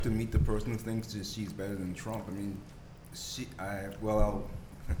To meet the person who thinks that she's better than Trump, I mean,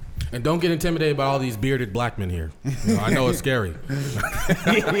 And don't get intimidated by all these bearded black men here. You know, I know it's scary.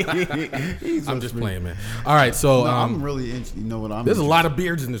 I'm just playing, man. All right, so I'm really interested. You know what I'm? There's a lot of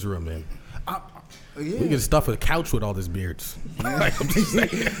beards in this room, man. We can stuff a couch with all these beards. I'm just saying,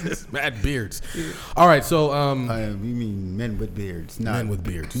 it's mad beards. All right, so you mean men with beards? Men with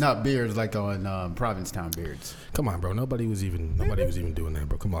beards, not beards like on Provincetown beards. Come on, bro. Nobody was even doing that,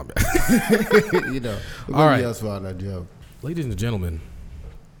 bro. Come on, man. You know. All right. Else about that joke. Ladies and gentlemen,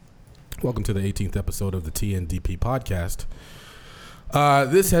 welcome to the 18th episode of the TNDP podcast.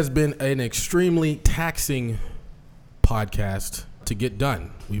 This has been an extremely taxing podcast to get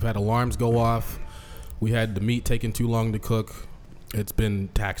done. We've had alarms go off. We had the meat taking too long to cook. It's been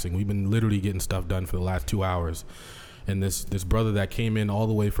taxing. We've been literally getting stuff done for the last 2 hours. And this brother that came in all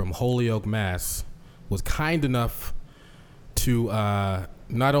the way from Holyoke, Mass, was kind enough to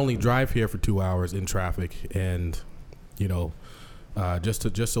not only drive here for 2 hours in traffic and, you know, just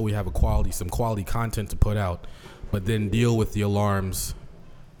so we have some quality content to put out, but then deal with the alarms,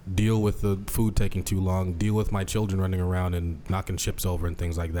 deal with the food taking too long, deal with my children running around and knocking chips over and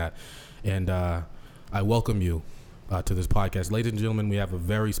things like that. And I welcome you to this podcast. Ladies and gentlemen, we have a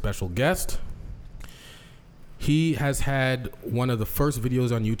very special guest. He has had one of the first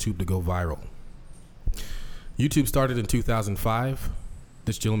videos on YouTube to go viral. YouTube started in 2005.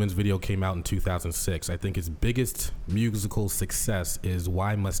 This gentleman's video came out in 2006. I think his biggest musical success is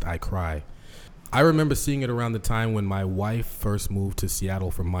Why Must I Cry? I remember seeing it around the time when my wife first moved to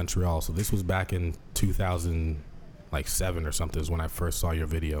Seattle from Montreal. So this was back in 2007 or something is when I first saw your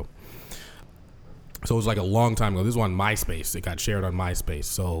video. So it was like a long time ago. This was on MySpace. It got shared on MySpace.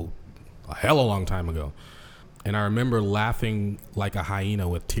 So a hell of a long time ago. And I remember laughing like a hyena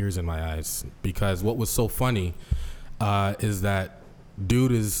with tears in my eyes because what was so funny is that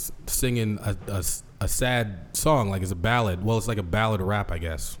dude is singing a sad song, like it's a ballad. Well, it's like a ballad rap, I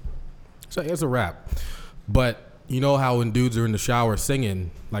guess. So it's a rap. But you know how when dudes are in the shower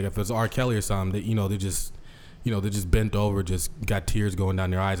singing, like if it's R. Kelly or something, they just bent over, just got tears going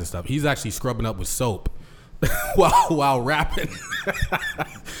down their eyes and stuff. He's actually scrubbing up with soap while rapping.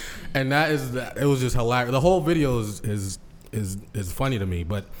 And it was just hilarious. The whole video is funny to me,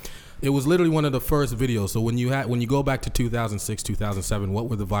 but it was literally one of the first videos. So when you go back to 2006, 2007, what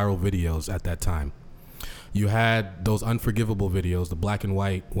were the viral videos at that time? You had those unforgivable videos, the black and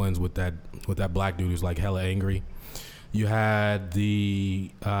white ones with that black dude who's like hella angry. You had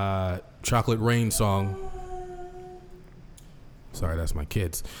the Chocolate Rain song. Sorry, that's my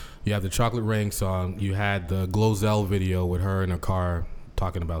kids. You have the Chocolate Rain song. You had the Glozell video with her in a car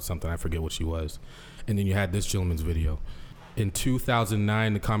talking about something. I forget what she was. And then you had this gentleman's video. In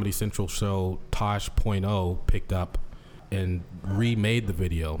 2009, the Comedy Central show Tosh.0 picked up and remade the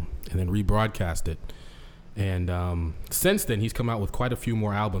video and then rebroadcast it. And since then, he's come out with quite a few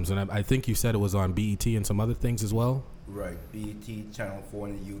more albums. And I think you said it was on BET and some other things as well? Right. BET, Channel 4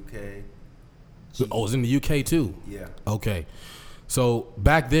 in the UK. Oh, it's in the UK too? Yeah. Okay. So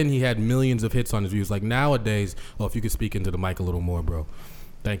back then, he had millions of hits on his views. Like nowadays, if you could speak into the mic a little more, bro.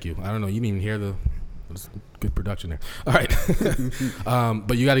 Thank you. I don't know. You didn't even hear that's good production there. All right.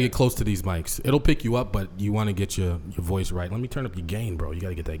 But you got to get close to these mics. It'll pick you up, but you want to get your voice right. Let me turn up your gain, bro. You got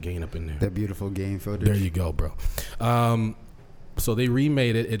to get that gain up in there. That beautiful gain footage. There you go, bro. So they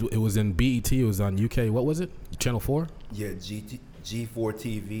remade it. It was in BET. It was on UK. What was it? Channel 4? Yeah, G4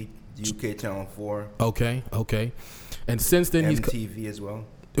 TV, UK Channel 4. Okay. And since then, MTV as well.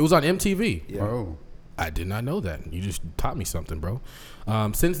 It was on MTV? Yeah. Oh. I did not know that. You just taught me something, bro.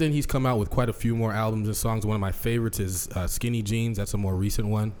 Since then, he's come out with quite a few more albums and songs. One of my favorites is Skinny Jeans. That's a more recent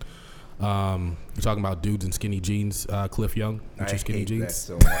one. You're talking about dudes in skinny jeans. Cliff Young, with your skinny jeans.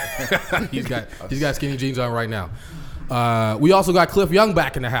 That so much. he's got skinny jeans on right now. We also got Cliff Young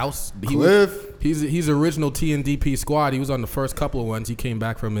back in the house. He's original TNDP squad. He was on the first couple of ones. He came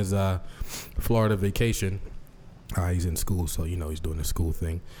back from his Florida vacation. He's in school, so he's doing the school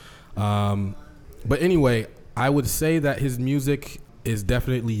thing. But anyway, I would say that his music is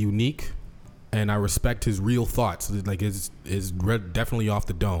definitely unique, and I respect his real thoughts. Like is definitely off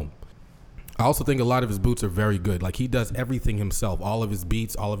the dome. I also think a lot of his beats are very good. Like he does everything himself. All of his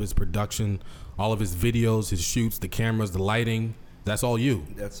beats, all of his production, all of his videos, his shoots, the cameras, the lighting. That's all you.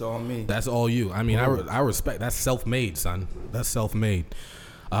 That's all me. That's all you. I mean, I respect. That's self-made, son. That's self-made.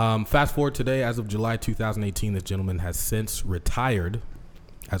 Fast forward today, as of July 2018, this gentleman has since retired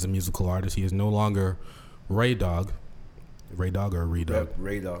as a musical artist. He is no longer RehDogg. RehDogg or RehDogg? Yep,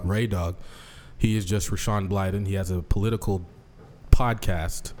 RehDogg. RehDogg. He is just Rasean Blyden. He has a political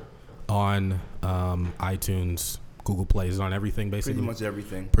podcast on iTunes Google Play. It's on everything, basically. Pretty much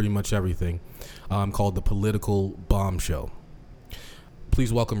everything. Pretty much everything. Called The Political Bomb Show.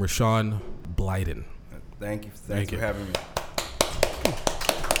 Please welcome Rasean Blyden. Thank you. Thanks for having me.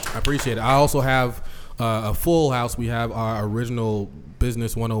 I appreciate it. I also have a full house. We have our original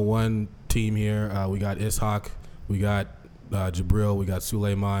Business 101 team here. We got Ishaq. We got Jabril. We got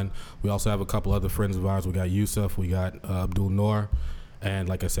Suleiman. We also have a couple other friends of ours. We got Yusuf. We got Abdul Noor. And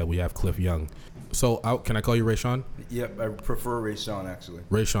like I said, we have Cliff Young. So can I call you Rasean? Yep, I prefer Rasean, actually.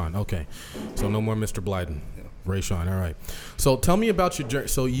 Rasean, okay. So no more Mr. Blyden. Yeah. Rasean, all right. So tell me about your journey.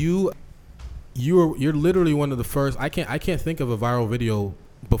 So you're literally one of the first. I can't think of a viral video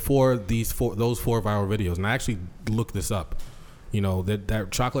before those four viral videos, and I actually looked this up. You know,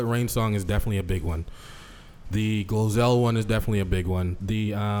 that Chocolate Rain song is definitely a big one. The Glozell one is definitely a big one.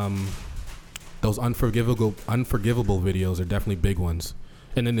 The those unforgivable videos are definitely big ones.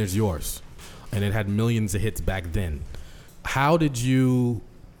 And then there's yours, and it had millions of hits back then. How did you?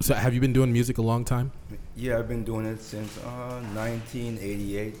 So have you been doing music a long time? Yeah, I've been doing it since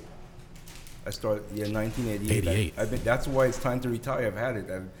 1988. I started 1988. 88. That's why it's time to retire. I've had it.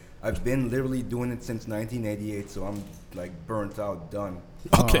 I've been literally doing it since 1988. So I'm like burnt out, done.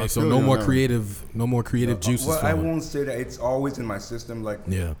 Okay, so no more creative juices. Well, I won't say that. It's always in my system. Like,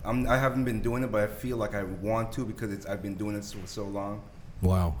 yeah, I haven't been doing it, but I feel like I want to because I've been doing it for so long.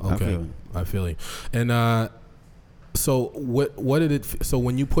 Wow. Okay, I feel you. And so what did it? So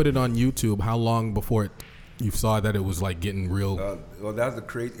when you put it on YouTube, how long before you saw that it was like getting real? Well, that's the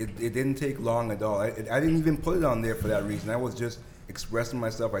crazy. It didn't take long at all. I didn't even put it on there for that reason. I was just expressing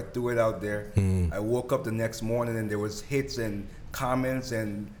myself. I threw it out there. I woke up the next morning and there was hits and comments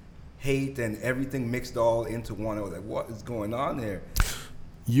and hate and everything mixed all into one. I was like, what is going on there?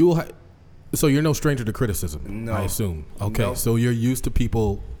 So you're no stranger to criticism, no. I assume. Okay, Nope. So you're used to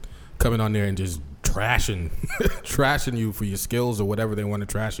people coming on there and just trashing you for your skills or whatever they want to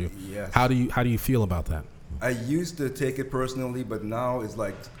trash you. Yes. How do you feel about that? I used to take it personally, but now it's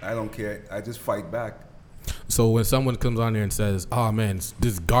like I don't care. I just fight back. So when someone comes on there and says, "Oh man,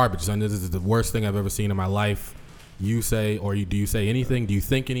 this is garbage, son. This is the worst thing I've ever seen in my life," you say, or do you say anything? Do you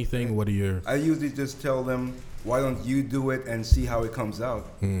think anything? What are your? I usually just tell them, "Why don't you do it and see how it comes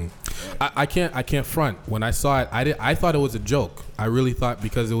out?" I can't front. When I saw it, I thought it was a joke. I really thought,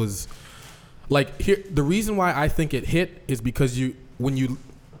 because it was like, here. The reason why I think it hit is because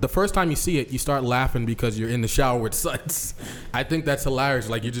the first time you see it, you start laughing because you're in the shower with Suds. I think that's hilarious.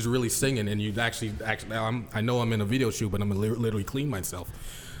 Like, you're just really singing, and you actually I know I'm in a video shoot, but I'm gonna literally clean myself.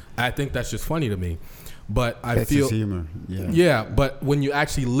 I think that's just funny to me. But I feel his humor. Yeah. But when you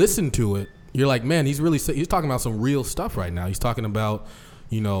actually listen to it, you're like, man, he's talking about some real stuff right now. He's talking about,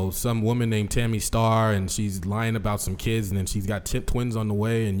 some woman named Tammy Starr, and she's lying about some kids, and then she's got twins on the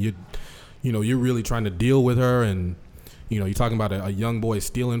way, and you're really trying to deal with her, and you're talking about a young boy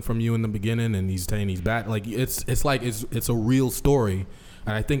stealing from you in the beginning, and he's saying he's bad. Like, it's a real story,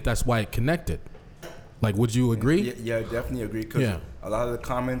 and I think that's why it connected. Like, would you agree? Yeah, I definitely agree. Because a lot of the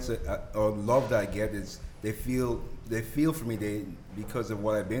comments or love that I get is they feel for me because of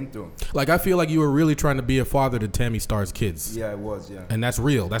what I've been through. Like, I feel like you were really trying to be a father to Tammy Starr's kids. Yeah, I was. Yeah, and that's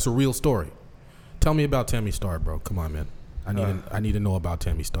real. That's a real story. Tell me about Tammy Starr, bro. Come on, man. I need to know about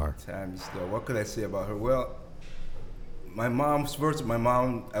Tammy Starr. Tammy Starr. What could I say about her? Well, my mom,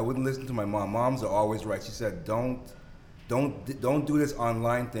 I wouldn't listen to my mom. Moms are always right. She said, don't do this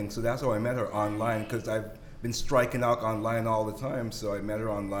online thing. So that's how I met her, online, because I've been striking out online all the time. So I met her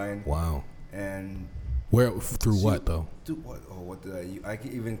online. Wow. And what though? What? Oh, what did I use? I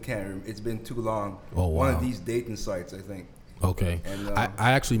even can't remember. It's been too long. Oh, wow. One of these dating sites, I think. Okay. And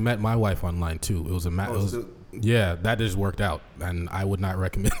I actually met my wife online too. It was yeah, that just worked out, and I would not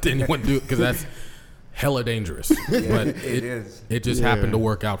recommend anyone do it because that's hella dangerous. Yeah, but it is. It just happened to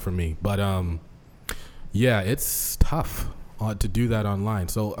work out for me. But yeah, it's tough to do that online.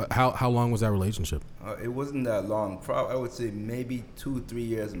 So how long was that relationship? It wasn't that long. I would say maybe 2-3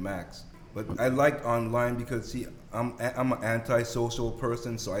 years max. But I liked online because, see, I'm an antisocial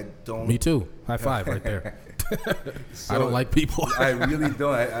person, so I don't. Me too. High five right there. So I don't like people. I really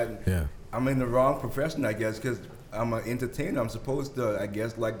don't. I'm in the wrong profession, I guess, because I'm an entertainer. I'm supposed to, I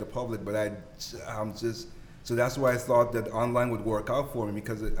guess, like the public, but I'm just. So that's why I thought that online would work out for me,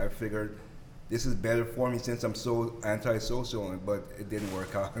 because I figured this is better for me since I'm so antisocial, but it didn't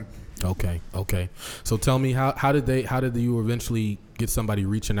work out. Okay. So tell me, how did you eventually get somebody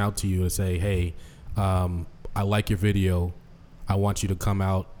reaching out to you to say, hey, I like your video, I want you to come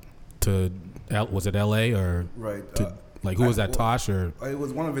out to, was it LA or right? Who was that, Tosh or? It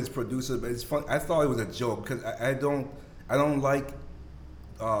was one of his producers, but it's fun. I thought it was a joke because I don't like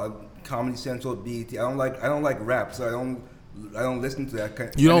Comedy Central, BET. I don't like rap, so I don't listen to that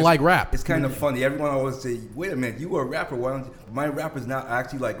kind. You don't like rap? It's kind of funny. Everyone always say, "Wait a minute, you were a rapper. Why don't you?" My rap is not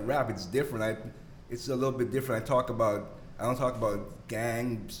actually like rap. It's different. It's a little bit different. I don't talk about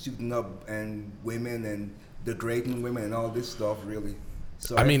gang shooting up and women and degrading women and all this stuff really.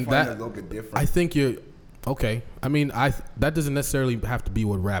 So I mean, find it a little bit different. I think you're okay. I mean, that doesn't necessarily have to be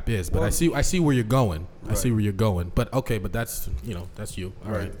what rap is, but I see where you're going. Right. I see where you're going. But okay, but that's that's you.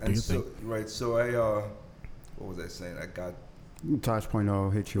 All right. And so I what was I saying? I got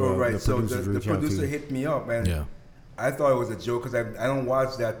Tosh.0 hit you up. Right. So the producer hit me up, and yeah. I thought it was a joke because I don't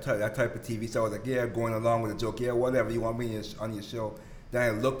watch that type of TV. So I was like, yeah, going along with a joke. Yeah, whatever you want me on your show. Then I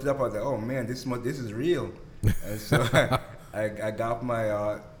looked it up. I was like, oh man, this is real. And so I got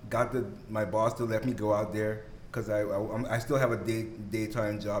my boss to let me go out there because I still have a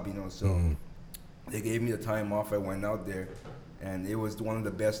daytime job, So they gave me the time off. I went out there, and it was one of the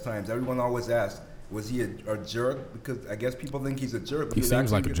best times. Everyone always asks, was he a jerk? Because I guess people think he's a jerk. But he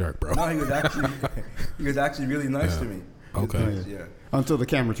seems like a jerk, bro. No, he was actually really nice to me. Okay. Nice, yeah. Until the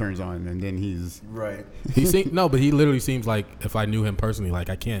camera turns on, and then he's right. But he literally seems like, if I knew him personally, like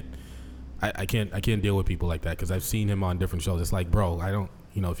I can't deal with people like that because I've seen him on different shows. It's like, bro, I don't.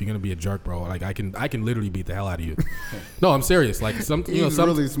 If you're gonna be a jerk, bro, like I can literally beat the hell out of you. No, I'm serious. Like some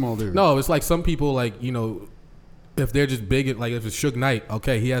really small dude. No, it's like some people like if they're just big, like if it's Suge Knight,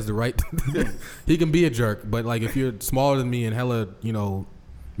 okay, he has the right. He can be a jerk, but like if you're smaller than me and hella,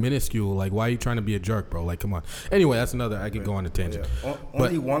 minuscule, like why are you trying to be a jerk, bro? Like, come on. Anyway, that's another. I could go on a tangent. Yeah.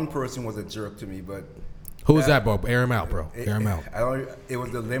 Only one person was a jerk to me, but who was that, bro? Air him out, bro. Air him out. It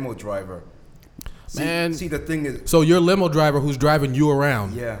was the limo driver. Man, see, the thing is, so your limo driver who's driving you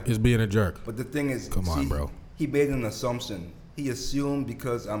around, is being a jerk. But the thing is, come on, bro. He made an assumption. He assumed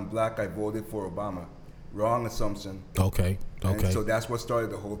because I'm black, I voted for Obama. Wrong assumption. Okay. And so that's what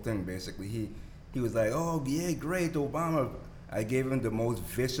started the whole thing. Basically, he was like, "Oh yeah, great, Obama." I gave him the most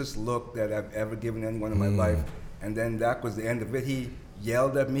vicious look that I've ever given anyone in my life, and then that was the end of it. He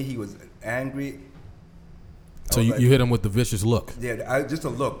yelled at me. He was angry. So you hit him with the vicious look? Yeah, just a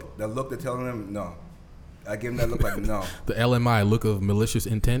look. The look that telling him no. I give him that look like no. The LMI, look of malicious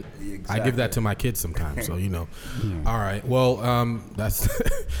intent. Exactly. I give that to my kids sometimes, so All right. Well, that's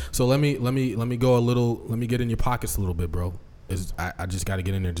so. Let me go a little. Let me get in your pockets a little bit, bro. I just got to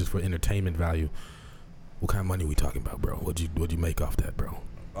get in there just for entertainment value. What kind of money we talking about, bro? What'd you make off that, bro?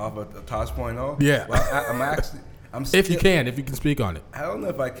 Off a Tosh.0? Yeah. Well, I'm still, if you can speak on it. I don't know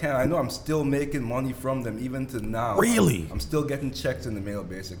if I can. I know I'm still making money from them even to now. Really? I'm still getting checks in the mail,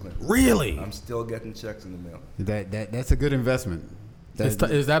 basically. Really? I'm still getting checks in the mail. That's a good investment. Is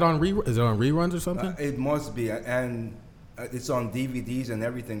that on reruns or something? It must be, and it's on DVDs and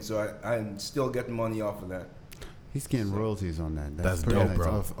everything. So I'm still getting money off of that. He's getting royalties on that. That's dope, nice,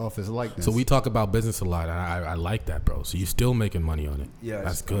 bro. Off his likeness. So we talk about business a lot. I like that, bro. So you're still making money on it. Yeah,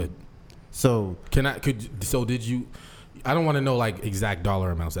 that's good. So did you? I don't want to know like exact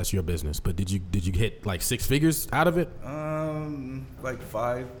dollar amounts. That's your business. But did you hit like six figures out of it? Like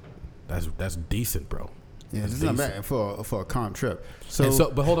 5. That's decent, bro. Yeah, that's this is not bad for a comp trip.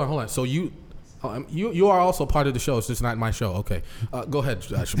 But hold on. So you are also part of the show. It's just not my show. Okay, go ahead,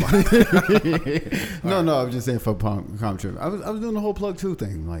 Shimon. No, I was just saying for comp trip. I was doing the whole plug 2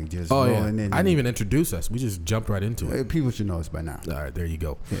 thing, like just. Oh yeah. I didn't even introduce us. We just jumped right into it. People should know us by now. All right, there you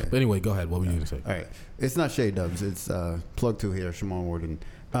go. Yeah. But anyway, go ahead. What were you going to say? All right, it's not Shade Dubs. It's plug 2 here, Shimon Warden.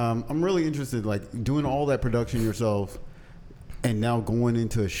 I'm really interested, like doing all that production yourself, and now going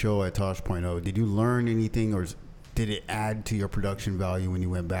into a show at Tosh.0. Did you learn anything, or did it add to your production value when you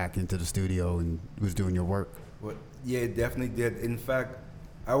went back into the studio and was doing your work? Well, yeah, it definitely did. In fact,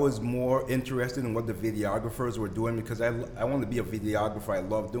 I was more interested in what the videographers were doing because I want to be a videographer. I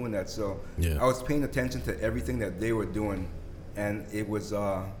love doing that. So I was paying attention to everything that they were doing, and it was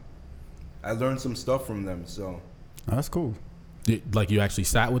I learned some stuff from them. So that's cool. Like you actually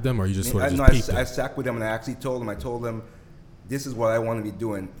sat with them, or you just sort of peeked I sat with them and I actually told them, this is what I want to be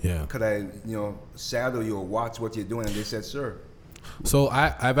doing. Yeah. Could I, shadow you or watch what you're doing? And they said, sure. So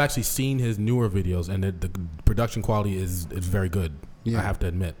I've actually seen his newer videos, and the production quality is very good. Yeah. I have to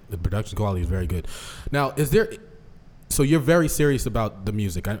admit, the production quality is very good. Now, so you're very serious about the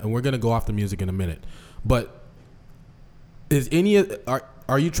music, and we're gonna go off the music in a minute. But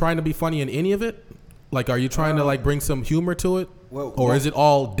are you trying to be funny in any of it? Like, are you trying to like bring some humor to it? Or is it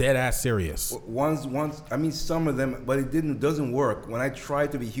all dead ass serious? Some of them, but it doesn't work. When I try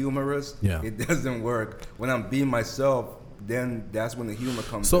to be humorous, it doesn't work. When I'm being myself, then that's when the humor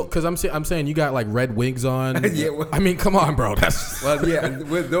comes. So, in. because I'm saying you got like red wigs on. Yeah, well, I mean, come on, bro. That's well, yeah. And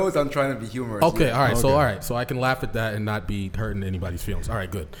with those, I'm trying to be humorous. okay. Yeah. All right. Okay. So, all right. So I can laugh at that and not be hurting anybody's feelings. All right.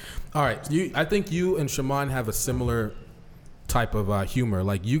 Good. All right. I think you and Shimon have a similar type of humor.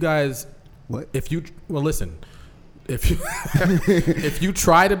 Like you guys, What? Listen, if you if you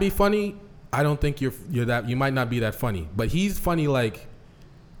try to be funny, I don't think you're that. You might not be that funny, but he's funny like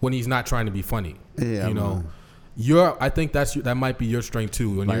when he's not trying to be funny. Yeah, you know. I think that might be your strength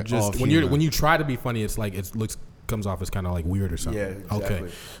too. When like you're just when you try to be funny, it's like comes off as kind of like weird or something. Yeah, exactly.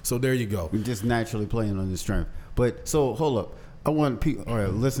 Okay, so there you go. We're just naturally playing on this strength. But so hold up, I want people, all right,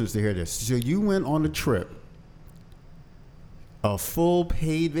 listeners to hear this. So you went on a trip, a full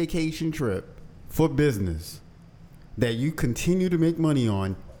paid vacation trip for business that you continue to make money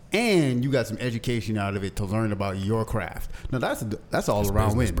on, and you got some education out of it to learn about your craft. Now that's all around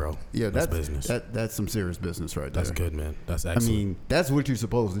business, win, bro. Yeah, that's business. That's some serious business right there. That's good, man. That's excellent. I mean, that's what you're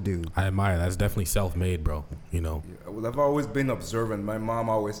supposed to do. I admire. That's definitely self-made, bro. You know. Yeah, well, I've always been observant. My mom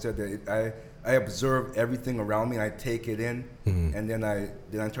always said that I observe everything around me and I take it in, and then I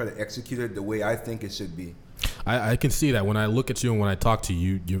try to execute it the way I think it should be. I can see that when I look at you and when I talk to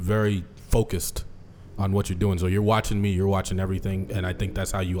you, you're very focused on what you're doing. So you're watching me, you're watching everything, and I think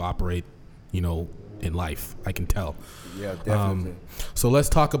that's how you operate, you know, in life. I can tell. Yeah, definitely. So let's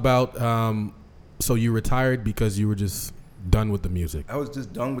talk about. So you retired because you were just done with the music. I was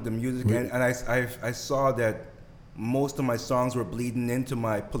just done with the music, and I saw that most of my songs were bleeding into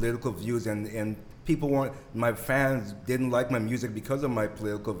my political views, and my fans didn't like my music because of my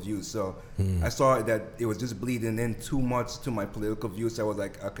political views. So I saw that it was just bleeding in too much to my political views. So I was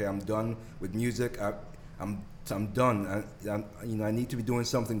like, okay, I'm done with music. I'm done. I need to be doing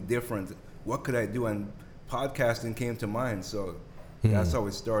something different. What could I do? And podcasting came to mind. So that's how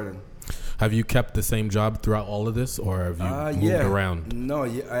it started. Have you kept the same job throughout all of this, or have you moved around? No,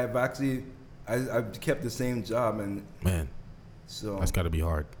 I've kept the same job, and man, so that's got to be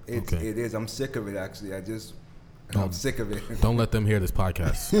hard. It is. I'm sick of it. Actually, I'm sick of it. Don't let them hear this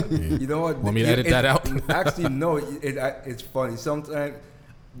podcast. You know what? Want me to edit that out? Actually, no. It's funny. Sometimes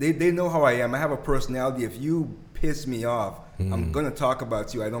they know how I am. I have a personality. If you piss me off, I'm gonna talk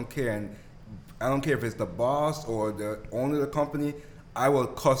about you. I don't care, and I don't care if it's the boss or the owner of the company. I will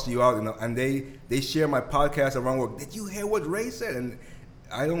cuss you out. And they share my podcast around work. Did you hear what Ray said? And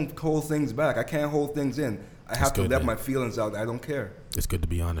I don't hold things back. I can't hold things in. I have to let my feelings out. I don't care. It's good to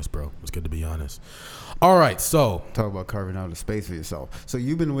be honest, bro. It's good to be honest. All right, so talk about carving out a space for yourself. So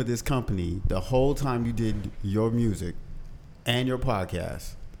you've been with this company the whole time you did your music and your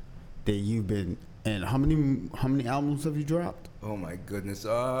podcast. That you've been, and how many albums have you dropped? Oh my goodness.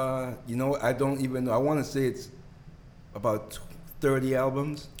 You know, I don't even know. I want to say it's about 30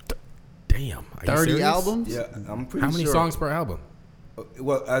 albums. Damn. 30 albums? Yeah, I'm pretty sure. How many songs per album?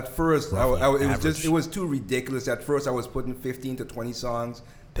 Well, at first, it was too ridiculous. At first, I was putting 15 to 20 songs.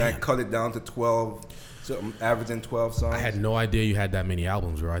 Then I cut it down to 12. So I'm averaging 12 songs. I had no idea you had that many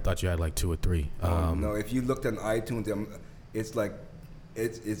albums, bro. I thought you had like 2 or 3. No, if you looked on iTunes, it's like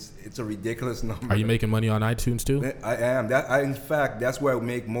it's a ridiculous number. Are you making money on iTunes too? I am. In fact, that's where I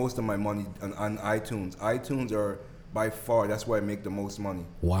make most of my money on iTunes. iTunes are by far, that's where I make the most money.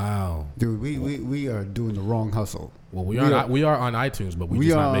 Wow, dude, we are doing the wrong hustle. Well, we are on iTunes, but we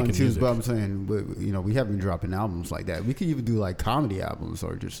just not making music. But I'm saying, we haven't been dropping albums like that. We could even do like comedy albums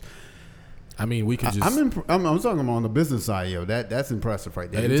or just. I mean, we could just. I'm talking about on the business side, yo. That's impressive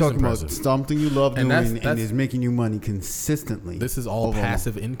right there. You're talking impressive. about something you love doing and is making you money consistently. This is all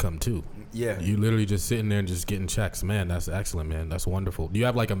passive income too. Yeah. You literally just sitting there and just getting checks. Man, that's excellent, man. That's wonderful. Do you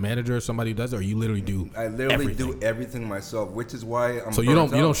have like a manager or somebody who does it, or you literally do I literally do everything myself, which is why I'm So you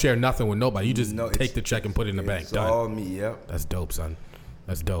don't share nothing with nobody. You just take the check and put it in the bank. It's all me, yep. That's dope, son.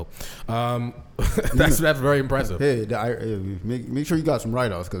 That's dope. That's very impressive. Hey, make sure you got some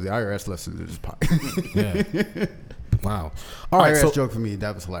write-offs because the IRS listens to this podcast. Yeah. Wow. All right. IRS joke for me.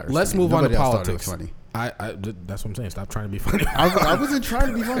 That was hilarious. Let's move on to politics. Funny. That's what I'm saying. Stop trying to be funny. I wasn't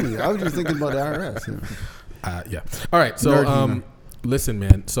trying to be funny. I was just thinking about the IRS. Yeah. All right. So, listen,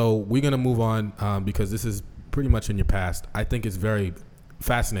 man. So we're gonna move on because this is pretty much in your past. I think it's very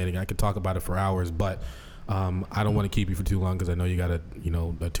fascinating. I could talk about it for hours, but I don't want to keep you for too long because I know you got a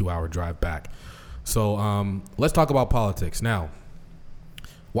 2-hour drive back. So let's talk about politics now.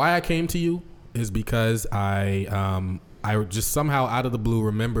 Why I came to you is because I just somehow out of the blue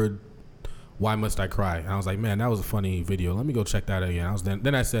remembered Why Must I Cry? And I was like, man, that was a funny video. Let me go check that out again.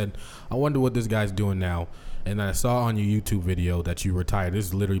 Then I said, I wonder what this guy's doing now. And then I saw on your YouTube video that you retired. This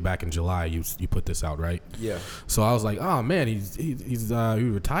is literally back in July. You put this out, right? Yeah. So I was like, oh man, he's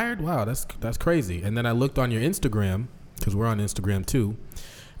retired. Wow, that's crazy. And then I looked on your Instagram because we're on Instagram too.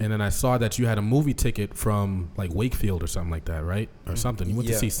 And then I saw that you had a movie ticket from like Wakefield or something like that, right? Or something. You went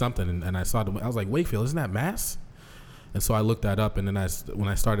to see something, and I saw I was like, Wakefield, isn't that Mass? And so I looked that up, and then when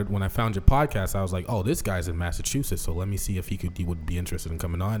I found your podcast, I was like, oh, this guy's in Massachusetts, so let me see if he would be interested in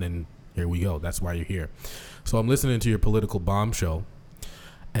coming on, and here we go. That's why you're here. So I'm listening to your political bomb show,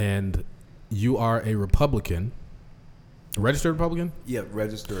 and you are a Republican, a registered Republican? Yeah,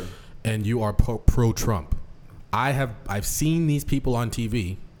 registered. And you are pro-Trump. I've seen these people on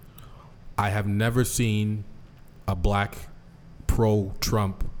TV. I have never seen a black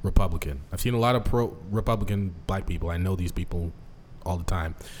pro-Trump Republican. I've seen a lot of pro-Republican black people. I know these people all the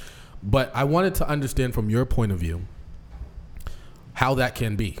time. But I wanted to understand from your point of view how that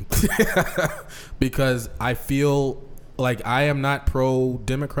can be. Because I feel like I am not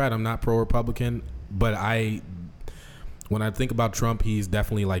pro-Democrat, I'm not pro-Republican, but when I think about Trump, he's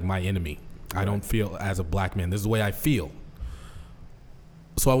definitely like my enemy. I don't feel as a black man. This is the way I feel.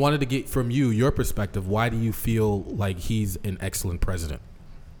 So I wanted to get from you your perspective. Why do you feel like he's an excellent president?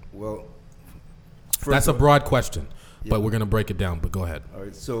 Well, that's a broad question, but we're going to break it down. But go ahead. All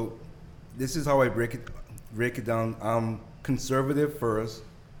right. So this is how I break it down. I'm conservative first,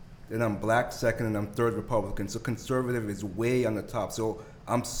 then I'm black second, and I'm third Republican. So conservative is way on the top. So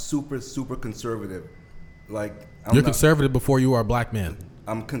I'm super, super conservative. Like you're conservative before you are a black man.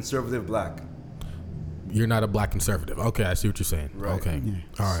 I'm conservative black. You're not a black conservative. Okay, I see what you're saying. Right. Okay. Yeah.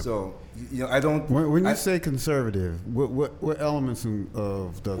 All right. So, I don't... When you say conservative, what elements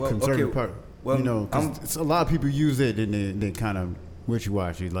of the conservative part? Well, because a lot of people use it and they kind of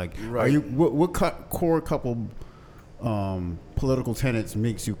wishy-washy. Like, right. What core couple political tenets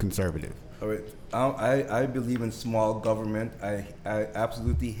makes you conservative? All right. I believe in small government. I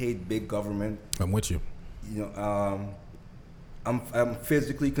absolutely hate big government. I'm with you. I'm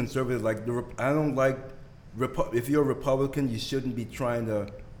physically conservative. Like I don't like if you're a Republican, you shouldn't be trying to,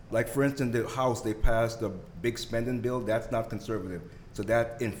 like for instance, the House they passed a big spending bill. That's not conservative. So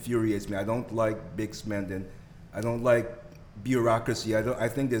that infuriates me. I don't like big spending. I don't like bureaucracy. I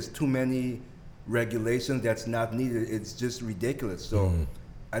think there's too many regulations that's not needed. It's just ridiculous. So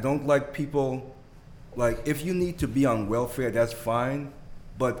I don't like people. Like if you need to be on welfare, that's fine.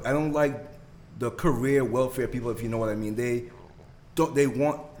 But I don't like the career welfare people, if you know what I mean. They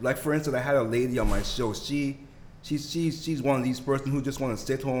want, like for instance, I had a lady on my show. She's one of these persons who just want to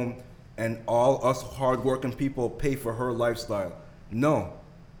sit home and all us hardworking people pay for her lifestyle. No,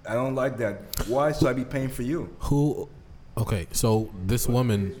 I don't like that. Why should I be paying for you? Okay, so this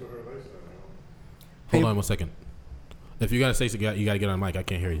woman. Hold on 1 second. If you gotta say something, you gotta get on mic. I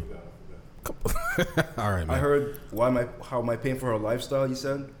can't hear you. All right, man. I heard how am I paying for her lifestyle? You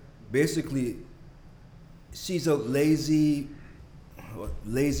said basically she's a lazy.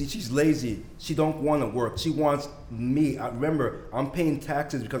 She's lazy. She don't want to work. She wants me. Remember, I'm paying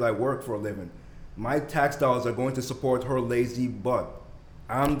taxes because I work for a living. My tax dollars are going to support her lazy butt.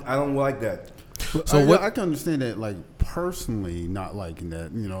 I don't like that. So I can understand that, like personally, not liking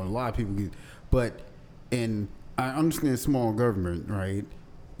that. A lot of people get, but I understand small government, right?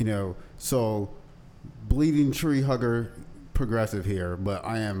 So bleeding tree hugger, progressive here, but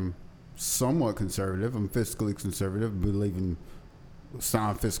I am somewhat conservative. I'm fiscally conservative, believe in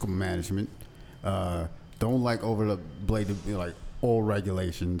sound fiscal management. Don't like over the blade, like old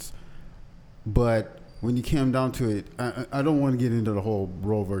regulations. But when you came down to it, I don't want to get into the whole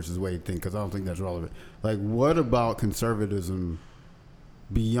Roe versus Wade thing because I don't think that's relevant. Like, what about conservatism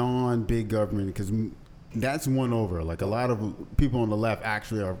beyond big government? Because that's won over. Like, a lot of people on the left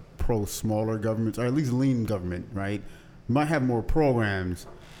actually are pro smaller governments, or at least lean government, right? Might have more programs.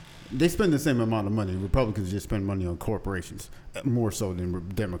 They spend the same amount of money. Republicans just spend money on corporations more so than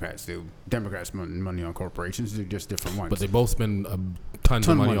Democrats do. Democrats spend money on corporations. They're just different ones. But they both spend tons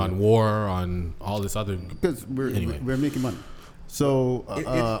of money on war, on all this other. Because we're making money. So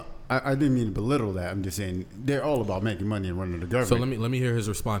I didn't mean to belittle that. I'm just saying they're all about making money and running the government. So let me hear his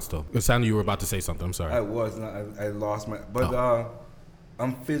response though. It sounded you were about to say something. I'm sorry. I was. I lost my. But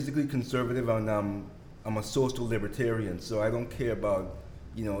I'm physically conservative and I'm a social libertarian. So I don't care about.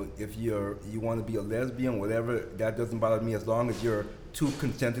 If you want to be a lesbian, whatever, that doesn't bother me as long as you're two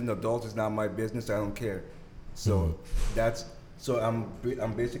consenting adults. It's not my business. I don't care. So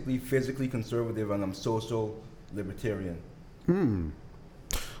I'm basically physically conservative and I'm social libertarian.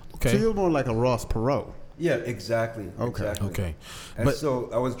 Okay. So you're more like a Ross Perot. Yeah, exactly. Okay. Exactly. Okay. And so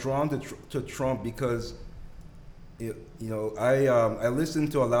I was drawn to Trump because, I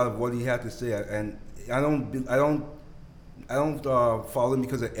listened to a lot of what he had to say, and I don't follow him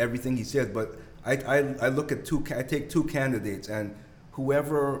because of everything he says, but I look at I take two candidates, and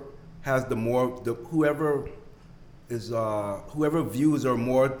whoever has whoever whoever views are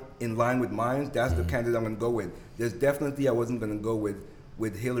more in line with mine. That's the candidate I'm going to go with. There's definitely I wasn't going to go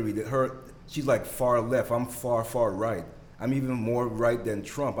with Hillary. She's like far left. I'm far right. I'm even more right than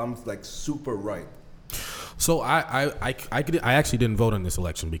Trump. I'm like super right. So I actually didn't vote on this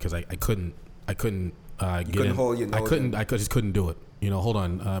election because I couldn't get in. Hold your nose I just couldn't do it. Hold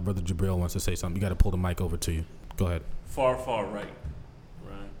on, Brother Jabril wants to say something. You got to pull the mic over to you. Go ahead. Far right,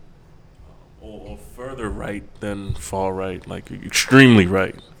 or further right than far right, like extremely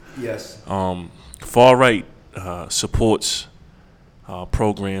right. Yes. Far right supports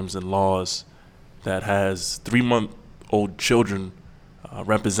programs and laws that has 3-month-old children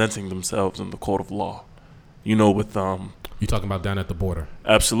representing themselves in the court of law. With You talking about down at the border?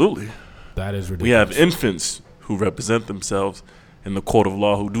 Absolutely. That is ridiculous. We have infants who represent themselves in the court of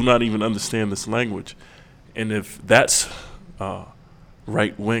law who do not even understand this language, and if that's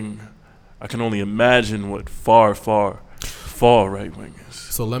right wing, I can only imagine what far right wing is.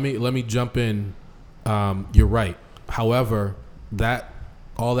 So let me jump in. You're right. However,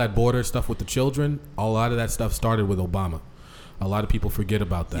 all that border stuff with the children, a lot of that stuff started with Obama. A lot of people forget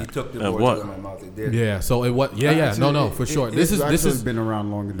about that. You took the words out of my mouth. It did. Yeah. So it what? Yeah. No, for sure. This has been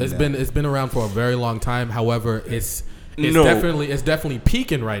around longer than that. It's been around for a very long time. However, it's definitely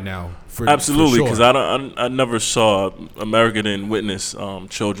peaking right now. Absolutely, because sure. I never saw America didn't witness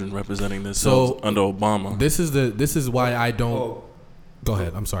children representing themselves under Obama. This is why I don't. Oh. Go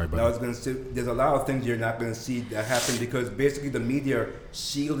ahead. I'm sorry, brother. I was going to say, there's a lot of things you're not going to see that happen because basically the media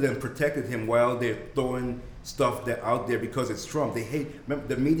shielded and protected him while they're throwing stuff out there because it's Trump.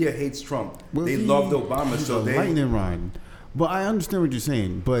 The media hates Trump. They loved Obama, so they lightning rod. But I understand what you're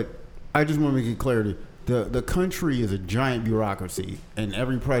saying, but I just want to make it clear. The country is a giant bureaucracy, and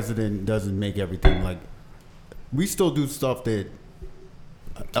every president doesn't make everything. Like, we still do stuff that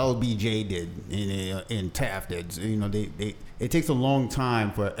LBJ did and Taft did. It takes a long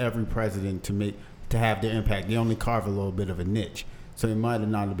time for every president to have their impact. They only carve a little bit of a niche. So it might have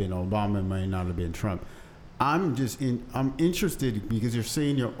not have been Obama, it might not have been Trump. I'm interested because you're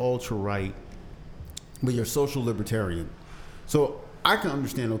saying you're ultra right, but you're social libertarian. So I can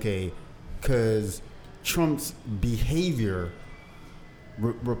understand, because Trump's behavior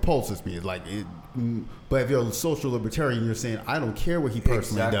repulses me. But if you're a social libertarian, you're saying I don't care what he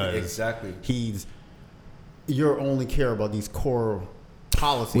personally does. Exactly. You only care about these core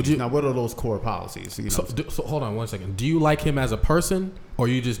policies. Now, what are those core policies? So hold on one second. Do you like him as a person, or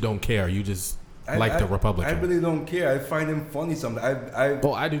you just don't care? You just like the Republican? I really don't care. I find him funny sometimes.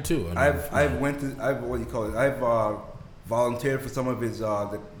 I do too. I've volunteered for some of his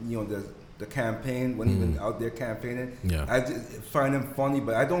the campaign when he was out there campaigning. Yeah. I just find him funny,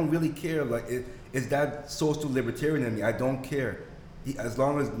 but I don't really care. Is that social libertarian in me? I don't care. As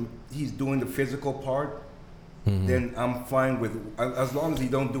long as he's doing the physical part, then I'm fine with. As long as he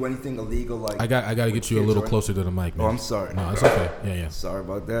don't do anything illegal, I got to get you a little closer to the mic, man. Oh, I'm sorry. No, it's okay. Yeah. Sorry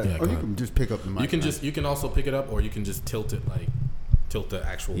about that. Yeah, or you can just pick up the mic. You can also pick it up, or you can just tilt the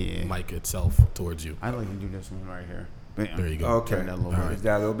actual mic itself towards you. I like to do this one right here. Bam. There you go. Okay. Is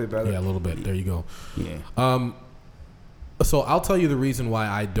that a little bit better? Yeah, a little bit. There you go. Yeah. So I'll tell you the reason why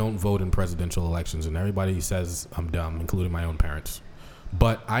I don't vote in presidential elections, and everybody says I'm dumb, including my own parents.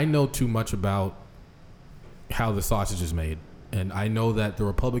 But I know too much about how the sausage is made, and I know that the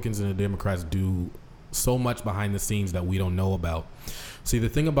Republicans and the Democrats do so much behind the scenes that we don't know about. See, the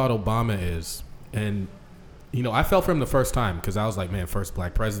thing about Obama is, and I fell for him the first time because I was like, man, first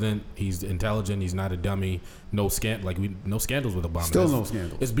black president. He's intelligent. He's not a dummy. No scandals with Obama. Still no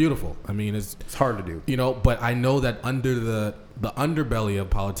scandals. It's beautiful. I mean, it's hard to do. But I know that under the underbelly of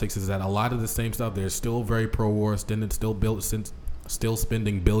politics is that a lot of the same stuff. They're still very pro-war, still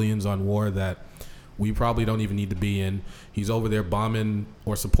spending billions on war that we probably don't even need to be in. He's over there bombing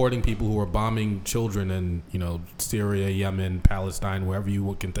or supporting people who are bombing children in Syria, Yemen, Palestine, wherever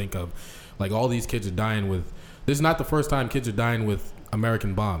you can think of. Like, all these kids are dying with. This is not the first time kids are dying with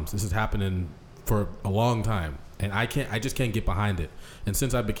American bombs. This is happening for a long time, and I just can't get behind it. And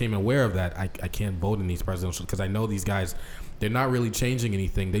since I became aware of that, I can't vote in these presidential because I know these guys, they're not really changing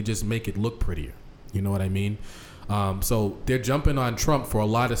anything. They just make it look prettier. You know what I mean? So they're jumping on Trump for a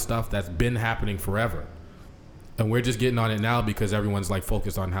lot of stuff that's been happening forever, and we're just getting on it now because everyone's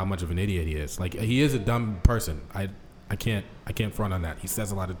focused on how much of an idiot he is. Like, he is a dumb person. I can't front on that. He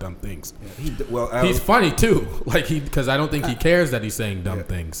says a lot of dumb things. Yeah, he's funny too. Because I don't think he cares that he's saying dumb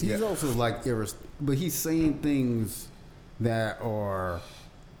things. He's also but he's saying things that are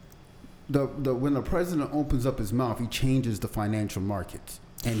when the president opens up his mouth, he changes the financial markets.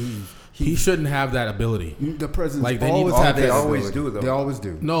 and he shouldn't have that ability. The presidents Like, they always need- have They that always ability. do, though. They always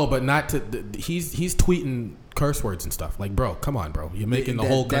do. No, but not to. He's tweeting curse words and stuff. Like, bro, come on, bro. You're making the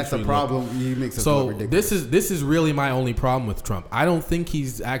whole country. That's the problem. He makes us So look ridiculous. this is really my only problem with Trump. I don't think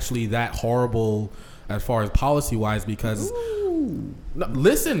he's actually that horrible as far as policy wise because no,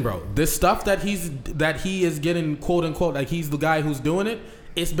 listen, bro, this stuff that he is getting quote unquote like he's the guy who's doing it.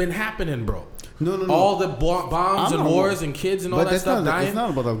 It's been happening, bro. No. All the bombs and wars and kids and all that stuff dying. It's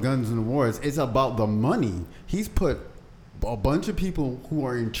not about the guns and the wars. It's about the money. He's put a bunch of people who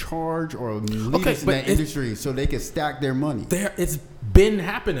are in charge or leaders in that industry so they can stack their money. It's been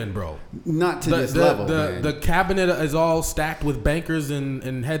happening, bro. Not to this level, man. The cabinet is all stacked with bankers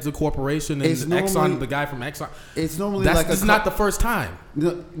and heads of corporation and Exxon, the guy from Exxon. It's normally it's not the first time.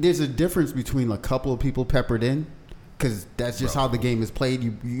 There's a difference between a couple of people peppered in, because that's just how the game is played.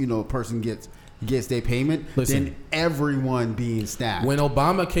 You know, a person gets their payment, then everyone being stacked. When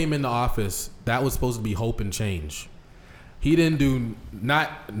Obama came into office, that was supposed to be hope and change. He didn't do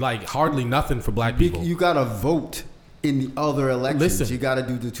hardly nothing for black people. You got to vote in the other elections. Listen, you got to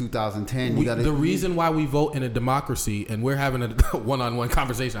do the 2010. The reason why we vote in a democracy, and we're having a one-on-one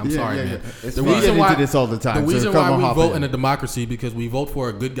conversation. I'm sorry, man. The reason why this all the time. The reason why we vote in a democracy because we vote for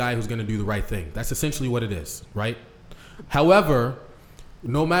a good guy who's going to do the right thing. That's essentially what it is, right? However,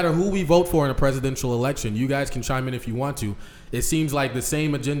 no matter who we vote for in a presidential election, you guys can chime in if you want to. It seems like the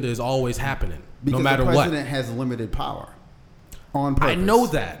same agenda is always happening, no matter what. Because the president has limited power. On purpose. I know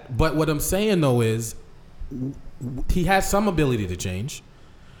that, but what I'm saying though is he has some ability to change.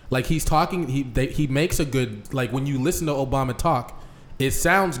 Like he's talking, he makes a good, like when you listen to Obama talk, it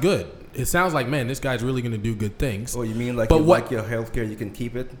sounds good. It sounds like, man, this guy's really going to do good things. Oh, you mean like like your healthcare, you can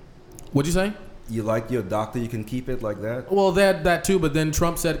keep it? What'd you say? You like your doctor, you can keep it like that? Well, that too, but then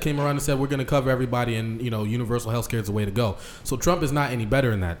Trump came around and said we're going to cover everybody and, universal health care is the way to go. So Trump is not any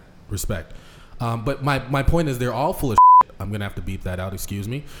better in that respect. But my point is they're all full of shit. I'm going to have to beep that out, excuse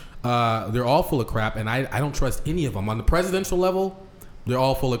me. They're all full of crap, and I don't trust any of them. On the presidential level, they're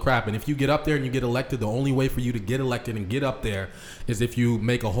all full of crap. And if you get up there and you get elected, the only way for you to get elected and get up there is if you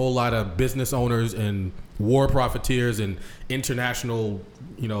make a whole lot of business owners and war profiteers and international,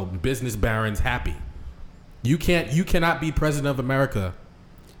 business barons happy. You cannot be president of America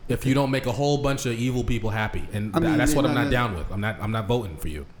if you don't make a whole bunch of evil people happy. And that's what I'm not down with. I'm not voting for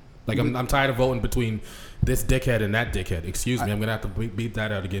you. Like I'm tired of voting between this dickhead and that dickhead. Excuse me, I'm gonna have to beat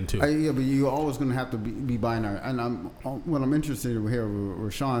that out again too. Yeah, but you're always gonna have to be binary. And what I'm interested in here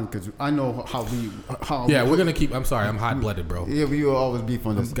with Rashawn, because I know how. Yeah, we're gonna keep. I'm sorry, I'm hot blooded, bro. Yeah, but you will always beef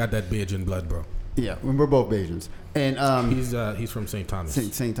on this. I've got that Bajan blood, bro. Yeah, we're both Bajans, and he's from St. Thomas.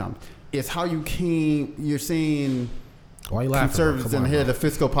 St. Thomas. It's how you came. You're saying. Why are you laughing? Conservatives and hear the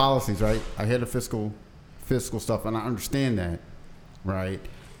fiscal policies, right? I hear the fiscal stuff, and I understand that, right?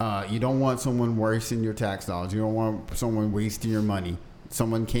 You don't want someone wasting your tax dollars. You don't want someone wasting your money.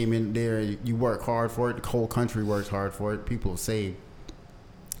 Someone came in there, you work hard for it. The whole country works hard for it. People save.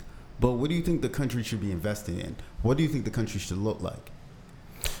 But what do you think the country should be investing in? What do you think the country should look like?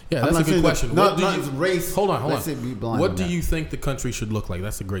 Yeah, that's a good question. Race. Hold on. What do you you think the country should look like?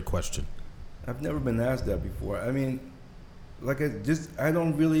 That's a great question. I've never been asked that before. I mean, I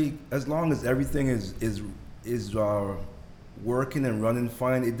don't really, as long as everything is working and running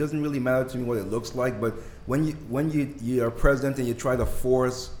fine, it doesn't really matter to me what it looks like. But when you are president and you try to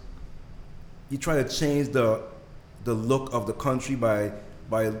change the look of the country by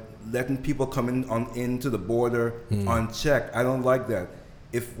letting people come into the border unchecked, I don't like that.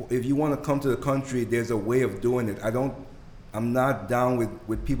 If you want to come to the country, there's a way of doing it. I'm not down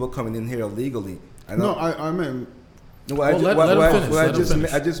with people coming in here illegally. I mean. No, I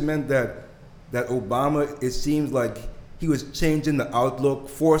just meant that Obama, it seems like he was changing the outlook,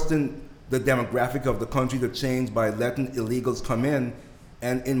 forcing the demographic of the country to change by letting illegals come in.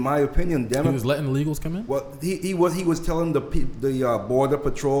 And in my opinion, he was letting illegals come in. Well, he was telling the border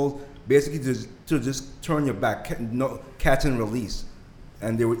patrol basically to just turn your back, catch and release.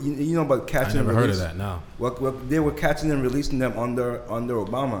 And they were, about catching and release. I never heard of that. No. Well, they were catching and releasing them under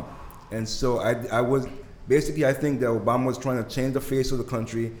Obama, and so I think that Obama was trying to change the face of the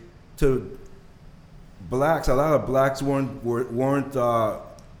country to blacks. A lot of blacks weren't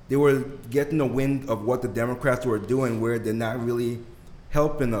they were getting the wind of what the Democrats were doing, where they're not really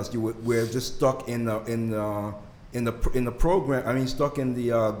helping us. We're just stuck in the program. I mean, stuck in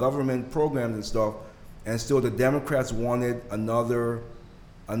the government programs and stuff. And still, the Democrats wanted another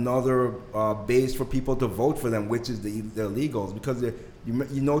base for people to vote for them, which is the illegals, because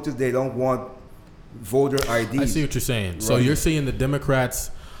you notice they don't want voter IDs. I see what you're saying. Right. So you're saying the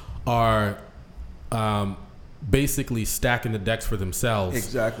Democrats are basically stacking the decks for themselves.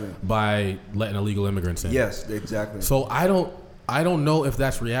 Exactly. By letting illegal immigrants in. Yes, exactly. So I don't know if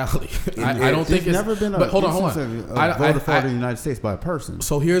that's reality. I don't think it's never been. But hold on. Voted for in the United States by a person.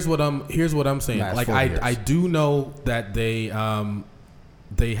 So here's what I'm saying. Last like 4 years. I do know that they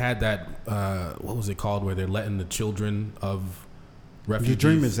had that what was it called where they're letting the children of refugees. The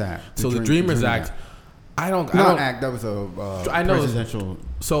Dreamers Act. The Dreamers Act. I don't. That was a I know presidential.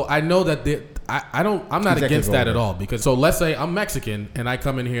 So I know that I'm not against that at all, because so let's say I'm Mexican and I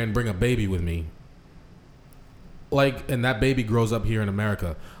come in here and bring a baby with me, and that baby grows up here in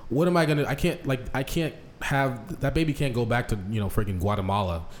America. What am I gonna? I can't have that baby can't go back to freaking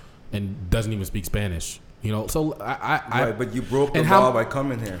Guatemala and doesn't even speak Spanish. So right, but you broke the law by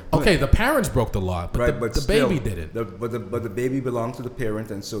coming here. Okay, the parents broke the law, but the baby didn't. But the baby belongs to the parent,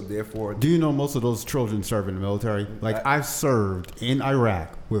 and so therefore. Do you know most of those children serve in the military? I've served in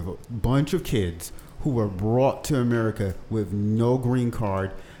Iraq with a bunch of kids who were brought to America with no green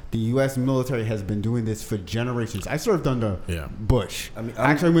card. The U.S. military has been doing this for generations. I served under Bush. I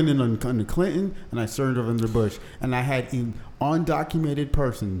actually went in under Clinton, and I served under Bush. And I had undocumented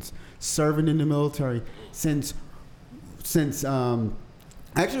persons serving in the military since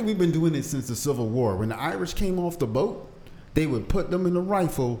actually we've been doing it since the Civil War. When the Irish came off the boat, they would put them in the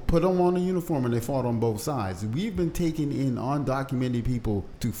rifle, put them on a uniform, and they fought on both sides. We've been taking in undocumented people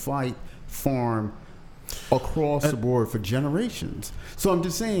to fight, farm, across the board for generations. So I'm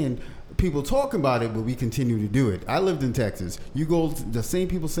just saying, people talk about it, but we continue to do it. I lived in Texas. You go, the same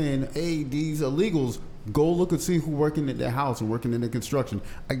people saying, hey, these illegals, go look and see who working at their house and working in the construction.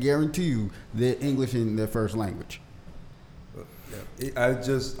 I guarantee you they're English in their first language.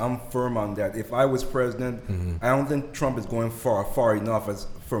 I'm firm on that. If I was president, I don't think Trump is going far enough as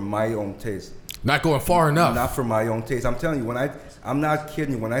for my own taste. Not going far enough. Not for my own taste. I'm telling you, I'm not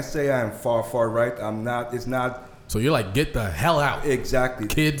kidding you. When I say I am far right, I'm not. It's not. So you're like, get the hell out. Exactly.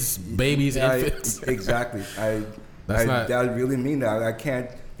 Kids, babies, infants. Exactly. I really mean that. I can't.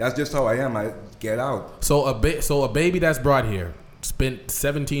 That's just how I am. I get out. So a baby that's brought here spent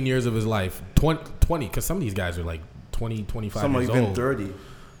 17 years of his life, 20, because some of these guys are like 20, 25 some years old. Some are even 30.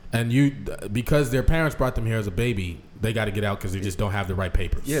 And because their parents brought them here as a baby, they got to get out because they just don't have the right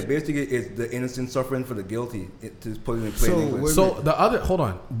papers. Yeah, basically, it's the innocent suffering for the guilty. To put it in plain English. So the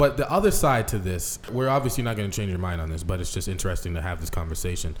other side to this, we're obviously not going to change your mind on this, but it's just interesting to have this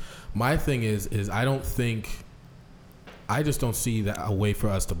conversation. My thing is I just don't see that a way for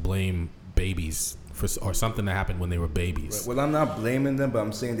us to blame babies or something that happened when they were babies. Right. Well, I'm not blaming them, but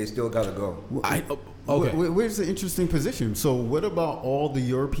I'm saying they still got to go. Okay. Where's the interesting position? So what about all the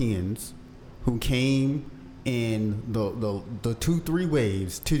Europeans who came in the 2-3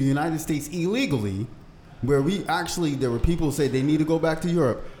 waves to the United States illegally, where there were people who say they need to go back to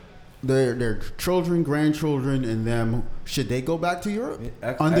Europe? Their children, grandchildren, and them, should they go back to Europe?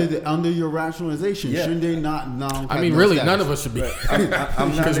 Under your rationalization, shouldn't they not now? I mean, really, none of us should be,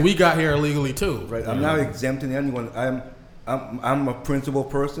 because we got here illegally too. Right. I'm not exempting anyone. I'm a principled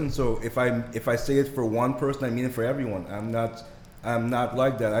person, so if I say it for one person, I mean it for everyone. I'm not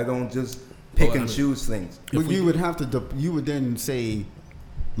like that. I don't just pick and choose things. But you would then say,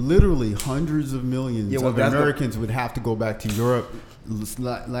 literally hundreds of millions of Americans would have to go back to Europe,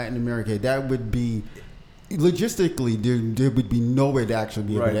 Latin America. That would be logistically there would be no way to actually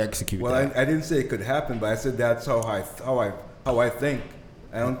be able to execute. Well, that. I didn't say it could happen, but I said that's how I think.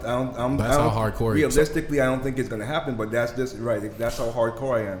 That's how hardcore. Realistically, I don't think it's going to happen, but that's just right. That's how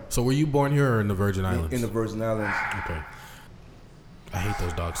hardcore I am. So, were you born here or in the Virgin Islands? In the Virgin Islands. Okay. I hate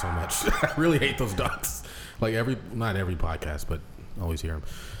those dogs so much. I really hate those dogs. Like not every podcast, but I always hear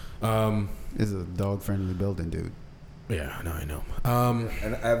them. It's a dog-friendly building, dude. Yeah, no, I know.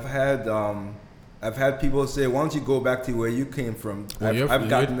 And I've had people say, "Why don't you go back to where you came from?" Well, I've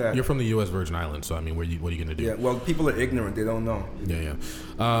gotten that. You're from the U.S. Virgin Islands, so I mean, what are you going to do? Yeah, well, people are ignorant; they don't know. Yeah.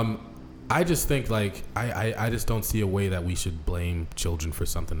 I just think I just don't see a way that we should blame children for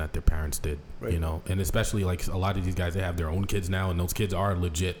something that their parents did, right. And especially like a lot of these guys, they have their own kids now, and those kids are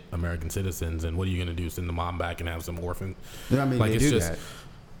legit American citizens. And what are you going to do? Send the mom back and have some orphan? Yeah, I mean, like, they do that.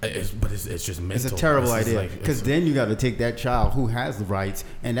 It's just mental. It's a terrible idea because then you got to take that child who has the rights,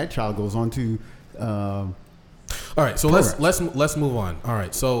 and that child goes on to. All right, so let's move on. All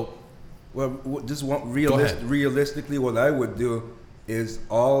right, so just realistically, what I would do is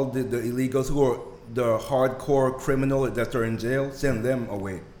all the illegals who are the hardcore criminal that are in jail, send them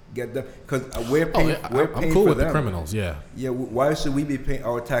away. Get them, because we're paying. I'm cool with the criminals. Yeah. Yeah. Why should we be paying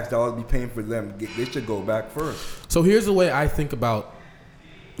our tax dollars? Be paying for them? They should go back first. So here's the way I think about,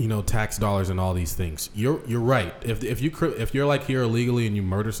 tax dollars and all these things. You're right. If you're like here illegally and you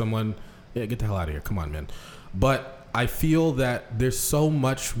murder someone, yeah, get the hell out of here. Come on, man. But I feel that there's so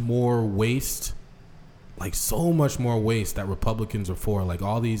much more waste, that Republicans are for, like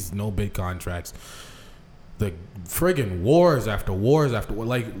all these no bid contracts, the friggin' wars after wars after war.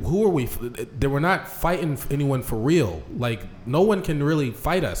 Like, who are we? They were not fighting anyone for real. Like, no one can really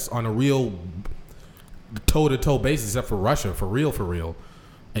fight us on a real toe-to-toe basis except for Russia, for real.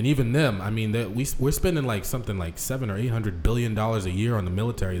 And even them, I mean, we're spending like something like $700 or $800 billion a year on the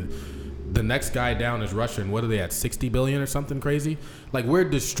military. The next guy down is Russia, and what are they at, 60 billion or something crazy? Like, we're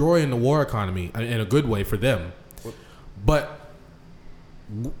destroying the war economy in a good way for them. But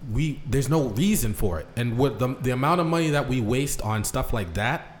there's no reason for it. And with the amount of money that we waste on stuff like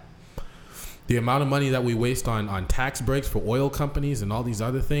that, the amount of money that we waste on tax breaks for oil companies and all these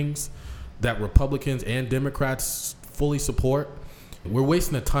other things that Republicans and Democrats fully support, we're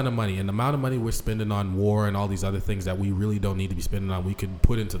wasting a ton of money. And the amount of money we're spending on war and all these other things that we really don't need to be spending on, we could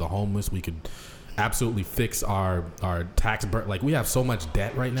put into the homeless. We could absolutely fix our tax burden. Like, we have so much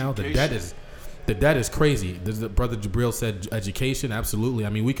debt right now. The debt is crazy. Brother Jabril said education. Absolutely. I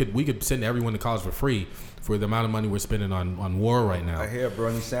mean, we could send everyone to college for free for the amount of money we're spending on war right now. I hear a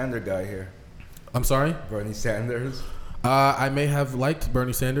Bernie Sanders guy here. I'm sorry? Bernie Sanders. I may have liked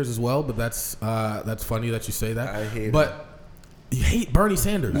Bernie Sanders as well, but that's funny that you say that. I hate but him. You hate Bernie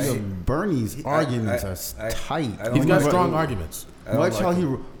Sanders. Bernie's arguments are tight. He's got strong arguments. Watch how he.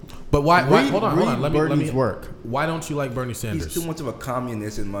 But why? Hold on. Let me work. Why don't you like Bernie Sanders? He's too much of a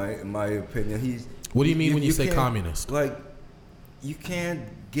communist, in my opinion. What do you mean when you say communist? Like, you can't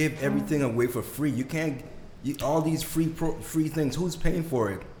give everything away for free. You can't. All these free things. Who's paying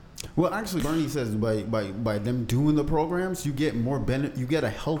for it? Well, actually, Bernie says by them doing the programs, you get more you get a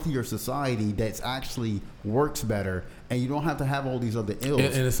healthier society that's actually works better, and you don't have to have all these other ills.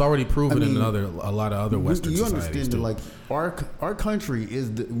 And it's already proven in a lot of other Western societies. You understand that, like, our country is.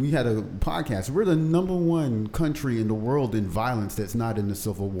 We had a podcast. We're the number one country in the world in violence that's not in the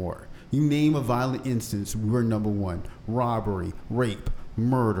Civil War. You name a violent instance, we're number one. Robbery, rape,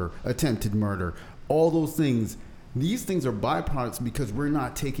 murder, attempted murder, all those things. These things are byproducts because we're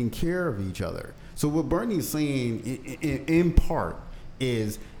not taking care of each other. So what Bernie's saying in part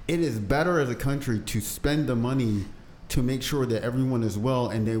is it is better as a country to spend the money to make sure that everyone is well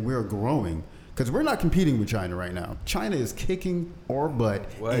and that we're growing. Because we're not competing with China right now. China is kicking our butt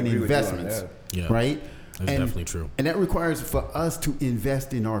in investments, right? That's definitely true. And that requires for us to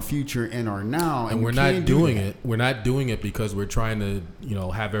invest in our future and our now. And we're not doing it. We're not doing it because we're trying to,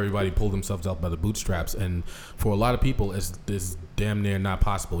 have everybody pull themselves up by the bootstraps. And for a lot of people, it's damn near not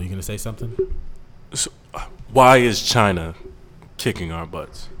possible. You going to say something? So, why is China kicking our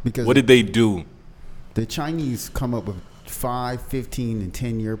butts? Because what did they do? The Chinese come up with 5, 15, and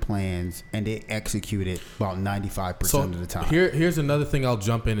 10-year plans, and they execute it about 95% of the time. Here's another thing I'll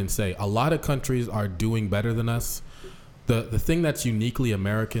jump in and say. A lot of countries are doing better than us. The thing that's uniquely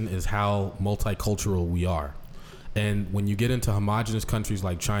American is how multicultural we are. And when you get into homogenous countries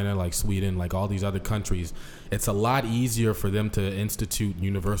like China, like Sweden, like all these other countries, it's a lot easier for them to institute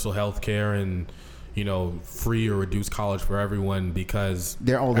universal health care and free or reduced college for everyone because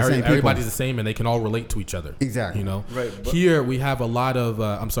they're all the same. Everybody's the same, and they can all relate to each other. Exactly. Right. Here we have a lot of.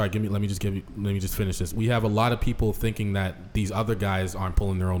 I'm sorry. Let me just finish this. We have a lot of people thinking that these other guys aren't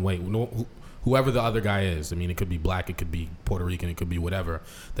pulling their own weight. Whoever the other guy is. I mean, it could be black, it could be Puerto Rican, it could be whatever.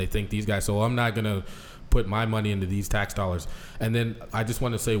 They think these guys. So I'm not gonna put my money into these tax dollars. And then I just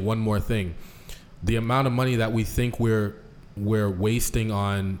want to say one more thing. The amount of money that we think we're wasting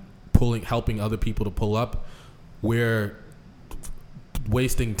on helping other people to pull up, we're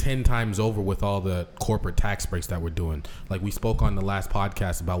wasting 10 times over with all the corporate tax breaks that we're doing. Like we spoke on the last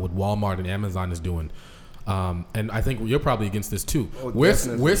podcast about what Walmart and Amazon is doing. And I think you're probably against this too.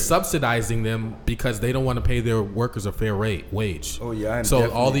 We're subsidizing them because they don't want to pay their workers a fair wage. Oh yeah. So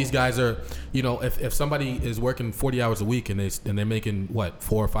all these guys are, if somebody is working 40 hours a week and they're making what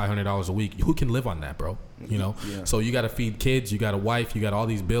 $400 or $500 a week, who can live on that, bro? Yeah. So you got to feed kids, you got a wife, you got all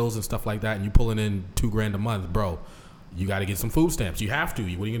these bills and stuff like that, and you pulling in $2,000 a month, bro. You got to get some food stamps. You have to. What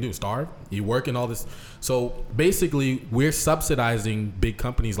are you gonna do? Starve? You working all this? So basically, we're subsidizing big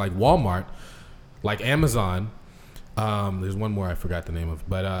companies like Walmart, like Amazon. There's one more I forgot the name of,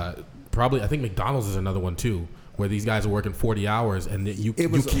 but probably I think McDonald's is another one too, where these guys are working 40 hours and you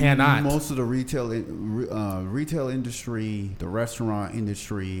cannot. Most of the retail industry, the restaurant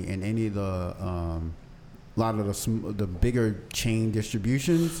industry, and any of the lot of the bigger chain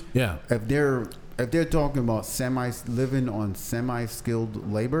distributions. Yeah. If they're talking about living on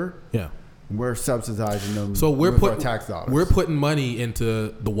semi-skilled labor. Yeah. we're subsidizing them. So we're with our putting tax dollars. We're putting money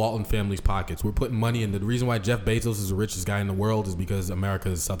into the Walton family's pockets. We're putting money in. The reason why Jeff Bezos is the richest guy in the world is because America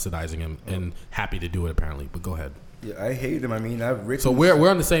is subsidizing him and happy to do it apparently. But go ahead. Yeah, I hate him. I mean, I've written. So we're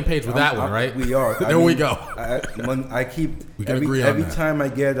on the same page with that one, right? We are. There we go. I keep we can agree on every that. time I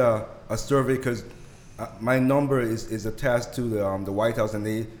get a survey, because my number is attached to the White House, and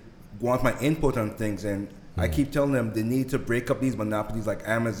they want my input on things, and I keep telling them they need to break up these monopolies like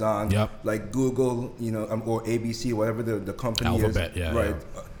Amazon, like Google, or ABC, whatever the company Alphabet, is. Right.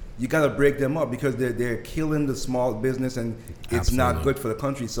 Yeah. You got to break them up because they're killing the small business, and it's not good for the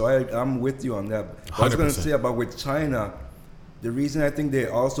country. So I'm with you on that. What I was going to say about with China, the reason I think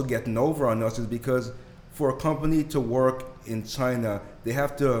they're also getting over on us is because for a company to work in China, they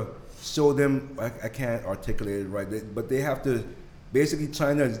have to show them, I can't articulate it right, but they have to, basically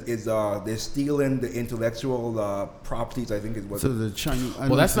China is they're stealing the intellectual properties, I think is what. So the Chinese.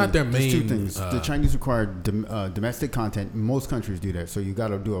 Well, that's not their main. Two things. The Chinese require domestic content. Most countries do that. So you got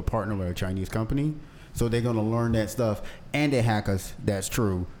to do a partner with a Chinese company. So they're going to learn that stuff, and they hack us. That's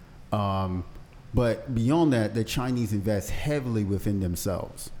true. But beyond that, the Chinese invest heavily within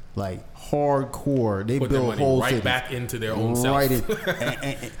themselves. Like hardcore, they build whole cities back into their own self.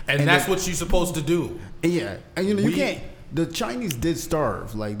 And that's what you're supposed to do. Yeah, and you can't. The Chinese did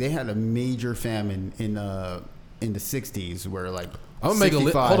starve. Like they had a major famine in the 60s, where like I'm gonna make a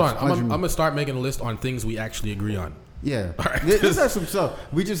list. Hold on, I'm gonna start making a list on things we actually agree on. Yeah, all right. This has some stuff.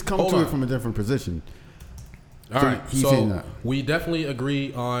 We just come to it from a different position. All right, so we definitely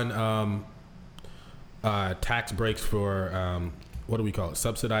agree on tax breaks for what do we call it?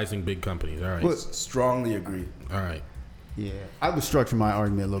 Subsidizing big companies. All right. Well, strongly agree. All right. Yeah, I would structure my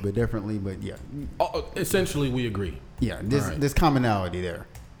argument a little bit differently, but yeah. Essentially, we agree. Yeah, there's commonality there.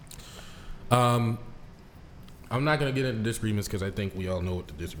 I'm not going to get into disagreements because I think we all know what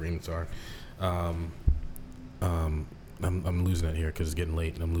the disagreements are. I'm losing it here because it's getting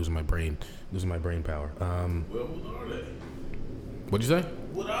late and I'm losing my brain power. Well, what are they? What'd you say?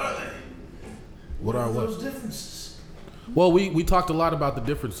 What are they? What are those differences? Well, we talked a lot about the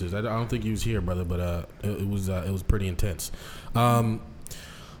differences. I don't think you was here, brother, but it was pretty intense.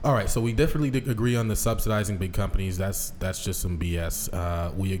 All right, so we definitely agree on the subsidizing big companies. That's just some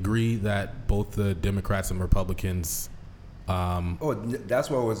BS. We agree that both the Democrats and Republicans. That's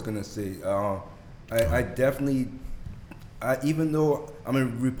what I was gonna say. I definitely, even though I'm a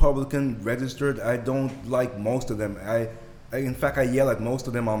Republican registered, I don't like most of them. In fact, I yell at most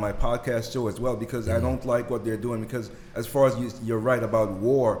of them on my podcast show as well because I don't like what they're doing. Because as far as you're right about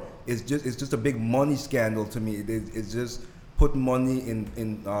war, it's just a big money scandal to me. It's just putting money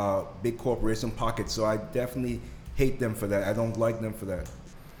in big corporation pockets. So I definitely hate them for that. I don't like them for that.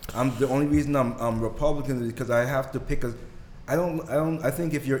 The only reason I'm Republican is because I have to pick a. I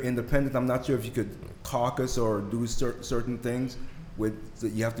think if you're independent, I'm not sure if you could caucus or do certain things.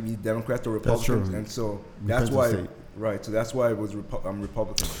 You have to be Democrats or Republicans, and so that's why. Right, so that's why I'm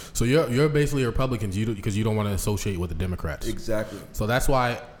Republican. So you're basically a Republican because you don't want to associate with the Democrats. Exactly. So that's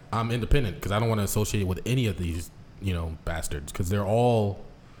why I'm independent because I don't want to associate with any of these, bastards because they're all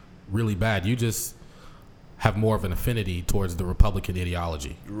really bad. You just have more of an affinity towards the Republican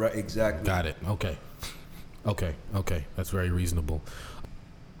ideology. Right, exactly. Got it. Okay. That's very reasonable.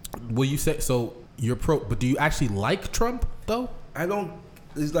 Will you say so? You're pro, but do you actually like Trump though? I don't.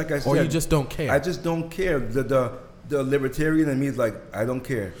 It's like I said. Or you just don't care. I just don't care. The libertarian in me is like, I don't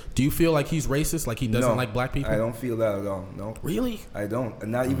care. Do you feel like he's racist? Like he doesn't like black people? I don't feel that at all. No. Really? I don't.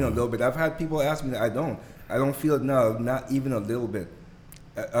 And not even a little bit. I've had people ask me that. I don't feel it now. Not even a little bit.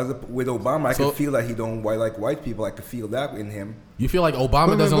 With Obama, I could feel that he don't like white people. I could feel that in him. You feel like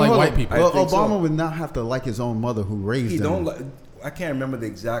Obama doesn't like white people? Well, Obama would not have to like his own mother who raised him. I can't remember the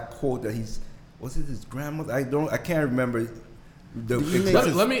exact quote that was it his grandmother? I can't remember.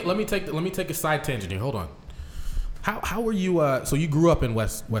 Let me take a side tangent here. Hold on. How were you? So you grew up in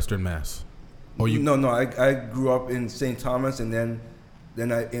Western Mass, or you? No. I grew up in St. Thomas, and then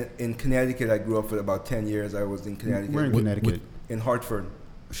in Connecticut. I grew up for about 10 years. I was in Connecticut. Where in Connecticut? In Hartford.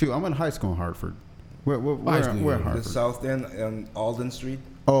 Shoot, I went to high school in Hartford. Where Hartford? The South End on Alden Street.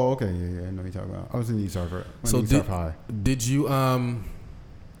 Oh, okay, yeah, I know what you're talking about. I was in East Hartford. Did you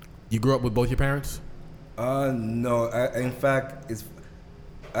you grew up with both your parents? No. In fact,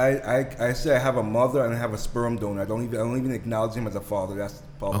 I say I have a mother and I have a sperm donor. I don't even acknowledge him as a father.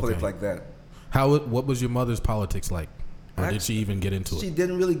 I'll put it like that. What was your mother's politics like, or did she even get into it? She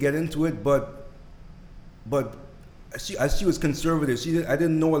didn't really get into it, but she was conservative. I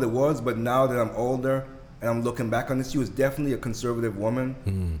didn't know what it was, but now that I'm older and I'm looking back on this, she was definitely a conservative woman.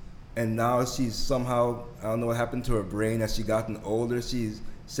 Mm. And now she's somehow, I don't know what happened to her brain as she gotten older. She's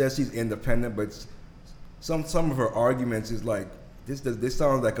says she's independent, but some of her arguments is like this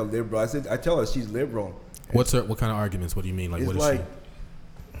sounds like a liberal. I tell her she's liberal. What kind of arguments? What do you mean? Like, It's what is like, she?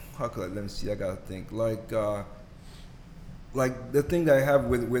 how could I, let me see, I gotta think. Like the thing that I have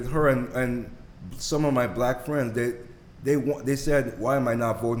with her and some of my black friends, they said, why am I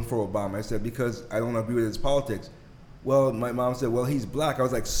not voting for Obama? I said, because I don't agree with his politics. Well, my mom said, well, he's black. I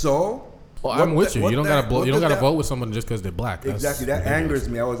was like, so? Well, I'm with you. You don't gotta vote with someone just because they're black. That's exactly. That ridiculous. angers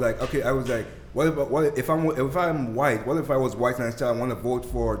me. I was like, what if I'm white? What if I was white and I said I want to vote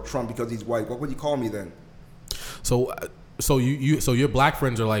for Trump because he's white? What would you call me then? So your black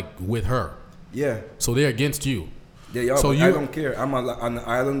friends are like with her. Yeah. So they're against you. They are. So I don't care. I'm on an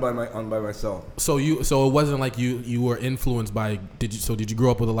island by myself. So it wasn't like you were influenced by. Did you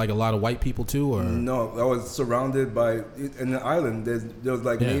grow up with like a lot of white people too, or no? I was surrounded by in the island. There was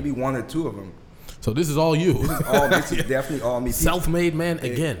like maybe one or two of them. So this is all you. This is definitely all me. Self-made man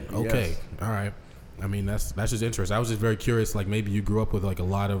again. Okay. Yes. All right. I mean that's just interesting. I was just very curious. Like maybe you grew up with like a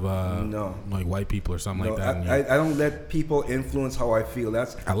lot of like white people or something like that. I don't let people influence how I feel.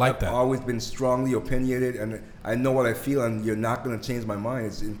 I like that. I've always been strongly opinionated, and I know what I feel, and you're not going to change my mind.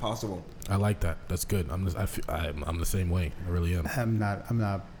 It's impossible. I like that. That's good. I'm the same way. I really am. I'm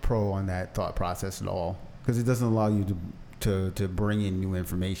not pro on that thought process at all, because it doesn't allow you to bring in new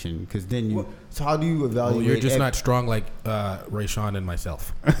information, because then so how do you evaluate? Well, you're just not strong like Rasean and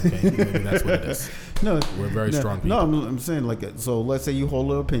myself. Okay? Maybe that's what it is. No, we're very strong people. No, I'm saying like, so let's say you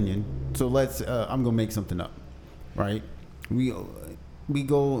hold an opinion. So I'm gonna make something up, right?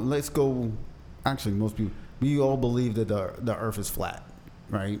 Let's go. Actually, most people, we all believe that the Earth is flat,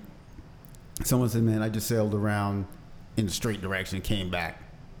 right? Someone said, "Man, I just sailed around in the straight direction and came back.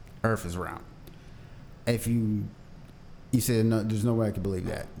 Earth is round." If you said, no, there's no way I could believe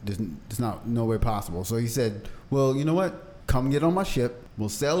that. There's no way possible. So he said, well, you know what? Come get on my ship. We'll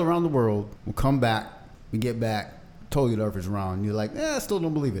sail around the world. We'll come back. We get back. Told you the Earth is round. And you're like, I still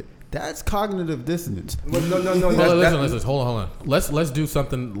don't believe it. That's cognitive dissonance. Well, no. Listen. Hold on. Let's do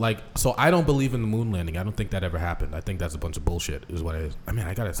something like. So I don't believe in the moon landing. I don't think that ever happened. I think that's a bunch of bullshit. Is what it is. I mean,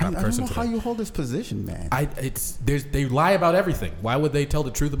 I gotta stop cursing. I don't know how you hold this position, man. They lie about everything. Why would they tell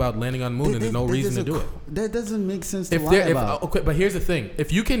the truth about landing on the moon? And there's no reason to do it. That doesn't make sense to lie about. Okay, but here's the thing: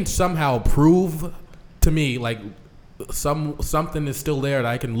 if you can somehow prove to me like something is still there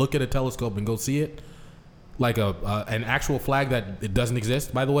that I can look at a telescope and go see it. Like an actual flag that it doesn't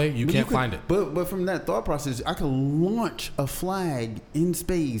exist, by the way, you can't find it. But from that thought process, I could launch a flag in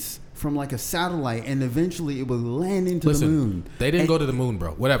space from like a satellite, and eventually it would land into the moon. They didn't go to the moon,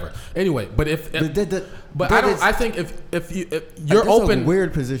 bro. Whatever. Anyway, but I think if you're open, a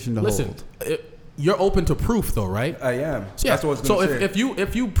weird position to hold. You're open to proof, though, right? I am. Yeah. That's what I was gonna say.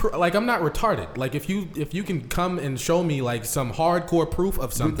 if you like, I'm not retarded. Like if you can come and show me like some hardcore proof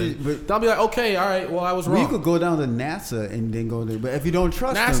of something, I'll be like, okay, all right, well I was wrong. You could go down to NASA and then go there, but if you don't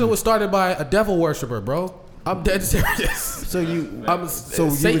trust NASA was started by a devil worshiper, bro. I'm dead serious.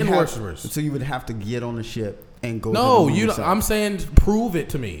 Satan worshippers. So you would have to get on a ship and go. No, I'm saying prove it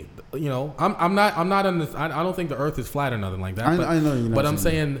to me. You know, I'm not on this. I don't think the Earth is flat or nothing like that. I know you're not. But I'm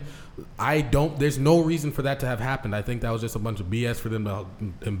saying I don't. There's no reason for that to have happened. I think that was just a bunch of BS for them to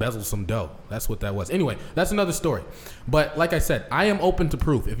embezzle some dough. That's what that was. Anyway, that's another story. But like I said, I am open to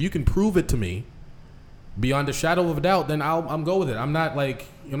proof. If you can prove it to me beyond a shadow of a doubt, then I'm go with it. I'm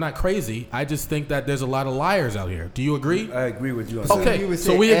not crazy. I just think that there's a lot of liars out here. Do you agree? I agree with you on okay, that.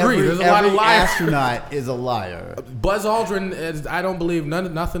 so we agree. There's a lot of liars. Every astronaut is a liar. Buzz Aldrin, I don't believe none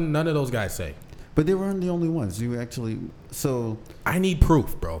of those guys say. But they weren't the only ones. You actually. So I need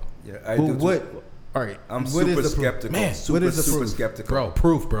proof, bro. Yeah, I do. What? All right. I'm super skeptical. Man, super skeptical. Bro,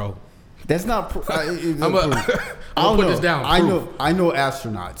 proof, bro. That's not proof. I'll put this down. I know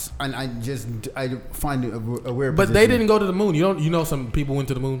astronauts, and I find it a weird. But they didn't go to the moon. You know some people went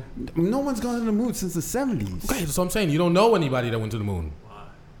to the moon. No one's gone to the moon since the 70s. Okay, that's what I'm saying. You don't know anybody that went to the moon.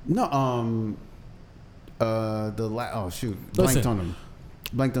 No. Blanked on him.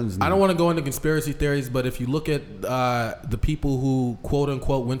 Blanked on his name. I don't want to go into conspiracy theories, but if you look at the people who quote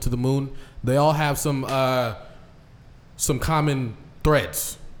unquote went to the moon, they all have some common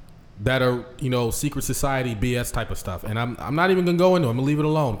threads that are, secret society BS type of stuff. And I'm not even gonna go into it. I'm gonna leave it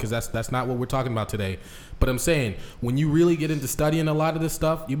alone because that's not what we're talking about today. But I'm saying when you really get into studying a lot of this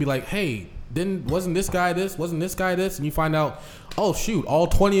stuff, you'll be like, hey, wasn't this guy this? Wasn't this guy this? And you find out, oh shoot, all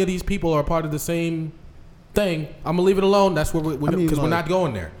 20 of these people are part of the same thing. I'm gonna leave it alone. That's where we're not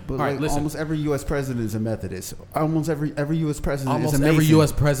going there. But all right, listen. Almost every U.S. president is a Methodist. Almost every U.S. president almost is a Mason. every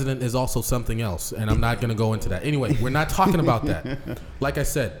U.S. president is also something else, and I'm not gonna go into that. Anyway, we're not talking about that. Like I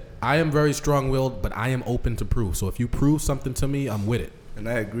said, I am very strong-willed, but I am open to proof. So if you prove something to me, I'm with it. And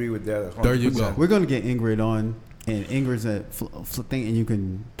I agree with that. 100%. There you go. We're gonna get Ingrid on, and Ingrid's a thing, and you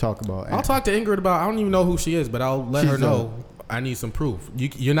can talk about. I'll talk to Ingrid about. I don't even know who she is, but I'll let her know. I need some proof.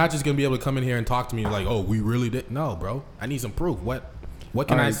 You're not just gonna be able to come in here and talk to me like, oh, we really did. No, bro. I need some proof. What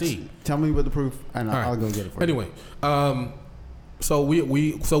can I see? Tell me what the proof, and I'll go get it for you. Anyway, so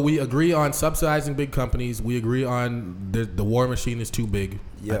we agree on subsidizing big companies. We agree on the war machine is too big.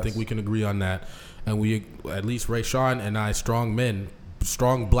 Yes. I think we can agree on that. And we, at least Rasean and I, strong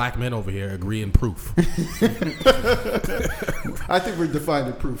black men over here, agree in proof. I think we're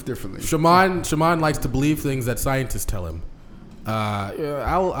defining proof differently. Shimon likes to believe things that scientists tell him.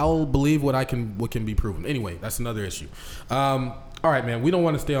 I'll believe what can be proven. Anyway, that's another issue. All right, man. We don't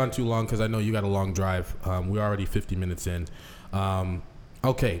want to stay on too long because I know you got a long drive. We're already 50 minutes in.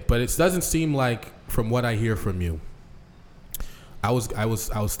 Okay, but it doesn't seem like, from what I hear from you, I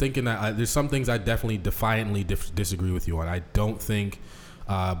was thinking that there's some things I definitely defiantly disagree with you on. I don't think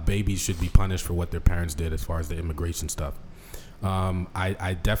babies should be punished for what their parents did as far as the immigration stuff.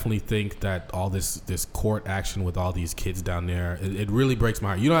 I definitely think that all this court action with all these kids down there, it really breaks my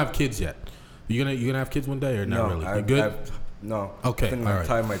heart. You don't have kids yet. You gonna have kids one day or not really? You good? No. Okay. I think all I'm right.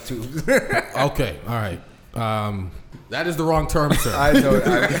 tying my tubes. Okay. All right. That is the wrong term, sir. I know.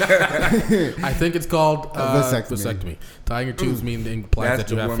 I think it's called vasectomy. Tying your tubes implies That's that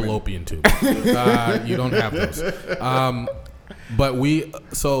you the have woman. fallopian tubes. You don't have those. But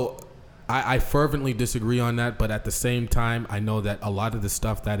I fervently disagree on that. But at the same time, I know that a lot of the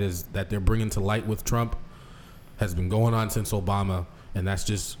stuff that they're bringing to light with Trump has been going on since Obama, and that's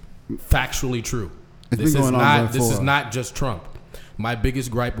just factually true. This is not just Trump. My biggest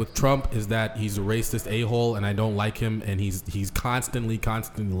gripe with Trump is that he's a racist a-hole, and I don't like him, and he's constantly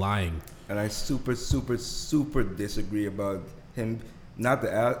lying. And I super disagree about him. Not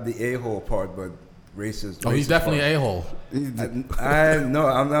the a-hole part, but racist. Oh, he's definitely an a-hole. No,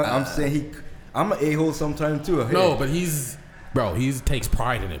 I'm not. I'm saying I'm an a-hole sometimes too. Hey. No, but he takes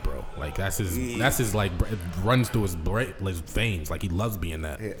pride in it, bro. Like that's his like it runs through his veins. Like he loves being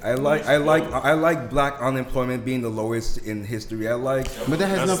that. Hey, I like black unemployment being the lowest in history. But that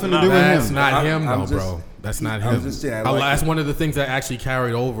has nothing to do with him. That's not him, though, bro. That's not him. I'm just saying. That's one of the things that actually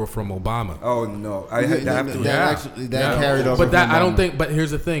carried over from Obama. Oh no, I have to. That carried over. But I don't think. But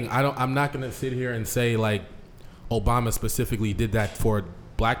here's the thing. I'm not gonna sit here and say like Obama specifically did that for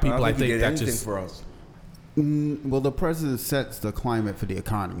black people. I think that's just for us. Well, the president sets the climate for the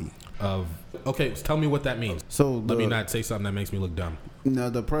economy. Okay, so tell me what that means. So let me not say something that makes me look dumb.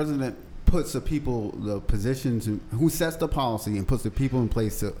 No, the president puts the positions, who sets the policy and puts the people in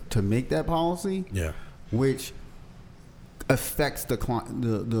place to make that policy. Yeah. Which affects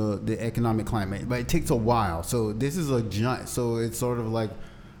the economic climate, but it takes a while. So this is a giant. So it's sort of like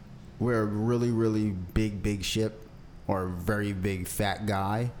we're a really, really big ship or a very big fat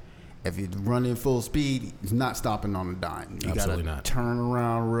guy. If you run in full speed, he's not stopping on a dime. You Absolutely gotta not. turn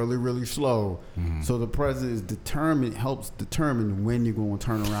around really, really slow. Mm-hmm. So the president helps determine when you're going to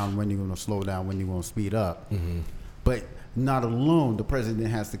turn around, when you're going to slow down, when you're going to speed up. Mm-hmm. But not alone. The president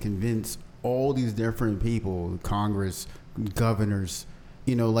has to convince all these different people, Congress, governors.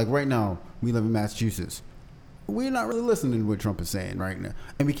 You know, like right now, we live in Massachusetts. We're not really listening to what Trump is saying right now.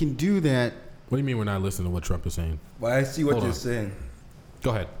 And we can do that. What do you mean we're not listening to what Trump is saying? Well, I see what you're saying. Go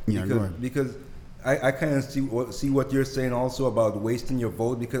ahead. Yeah, go ahead. Because I kind of see what you're saying also about wasting your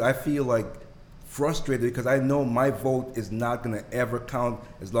vote, because I feel like frustrated because I know my vote is not going to ever count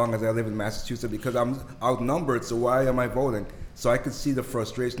as long as I live in Massachusetts because I'm outnumbered. So why am I voting? So I could see the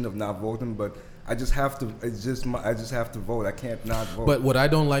frustration of not voting, but I just have to. I just have to vote. I can't not vote. But what I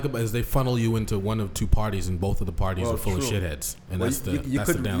don't like about it is they funnel you into one of two parties, and both of the parties are full of shitheads, and that's the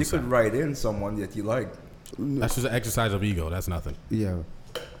downside. You could write in someone that you like. That's just an exercise of ego. That's nothing. Yeah.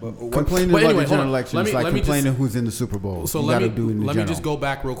 Complaining about the general election is like complaining who's in the Super Bowl. So let me just go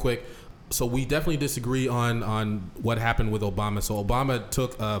back real quick. So we definitely disagree on what happened with Obama. So Obama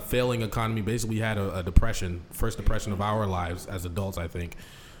took a failing economy. Basically, we had a depression, first depression of our lives as adults, I think.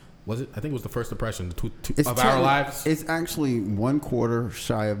 Was it? I think it was the first depression of our lives. It's actually 1/4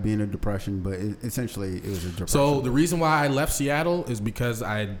 shy of being a depression, but essentially it was a depression. So the reason why I left Seattle is because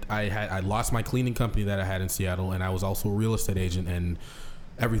I lost my cleaning company that I had in Seattle, and I was also a real estate agent, and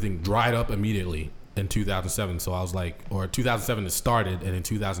everything dried up immediately in 2007. So I was like, or 2007 it started, and in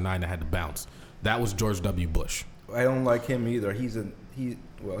 2009 I had to bounce. That was George W. Bush. I don't like him either. He's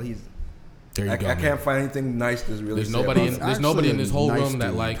There you go. I can't find anything nice to really. There's nobody in this whole room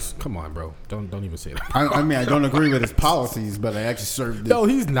that likes. Come on, bro. Don't even say that. I mean, I don't agree with his policies, but I actually served. No,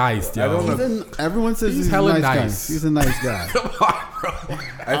 he's nice, yo. Everyone says he's hella a nice nice. guy. He's a nice guy. Come on, bro.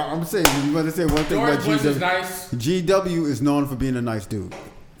 I'm saying, you want to say one thing George about Bush is GW. nice. GW is known for being a nice dude.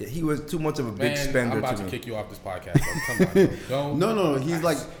 Yeah, he was too much of a big Man, spender I'm about to to me. kick you off this podcast. Bro. Come on, bro.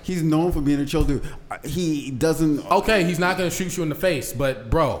 No, he's known for being a chill dude. He doesn't. Okay, he's not gonna shoot you in the face, but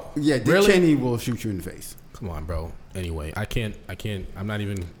bro, Yeah, Dick really? Cheney will shoot you in the face. Come on, bro. Anyway, I can't. I'm not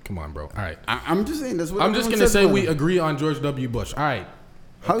even. Come on, bro. All right. I'm just saying that's what I'm just everyone gonna says say about we him. agree on George W. Bush. All right.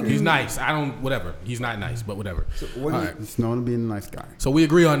 How do He's you- nice. I don't. Whatever. He's not nice, but whatever. So what All do you- right. He's known to being a nice guy. So we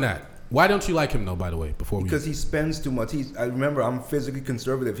agree on that. Why don't you like him though? By the way, before we Because he spends too much. I remember I'm physically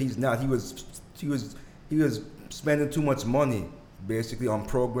conservative. He's not. He was spending too much money, basically on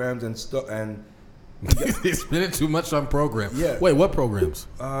programs and stuff. And he's spending too much on programs. Yeah. Wait, what programs?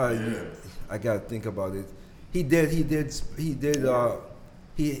 I gotta think about it. I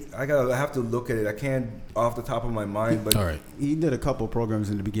have to look at it. I can't off the top of my mind. But All right. He did a couple programs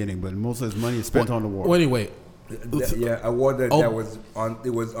in the beginning, but most of his money is spent on the war. Well, anyway, a war that Oh. was on. It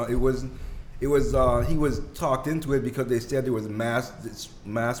was. He was talked into it because they said there was mass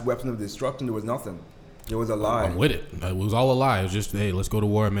weapons of destruction. There was nothing. It was a lie. I'm with it. It was all a lie. It was just, hey, let's go to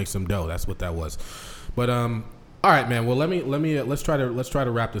war and make some dough. That's what that was. But all right, man. Well, let's try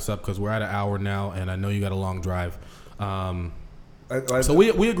to wrap this up because we're at an hour now, and I know you got a long drive. So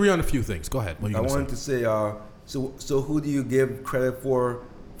we agree on a few things. Go ahead. What are you I gonna wanted say? to say, so who do you give credit for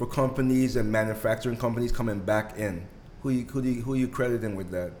companies and manufacturing companies coming back in? Who you crediting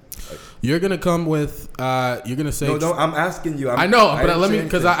with that? You're gonna come with. You're gonna say. No, I'm asking you. I know, but didn't let say me,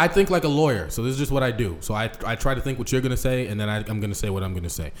 because anything. I think like a lawyer. So this is just what I do. So I try to think what you're gonna say, and then I'm gonna say what I'm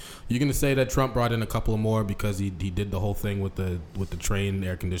gonna say. You're gonna say that Trump brought in a couple of more because he did the whole thing with the train,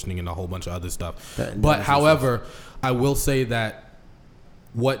 air conditioning, and a whole bunch of other stuff. But however, I will say that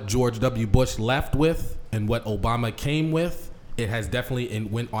what George W. Bush left with and what Obama came with, it has definitely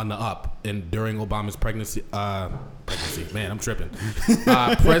went on the up. And during Obama's presidency, man, I'm tripping.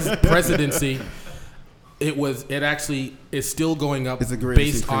 Presidency, it actually is still going up It's the greatest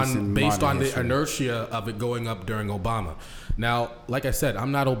based increase on in based on modern the history. inertia of it going up during Obama. Now, like I said,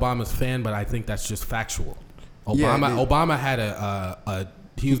 I'm not Obama's fan, but I think that's just factual. Obama had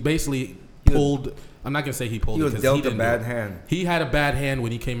he was basically pulled. I'm not gonna say he pulled. He it was 'cause dealt a didn't bad do it. hand. He had a bad hand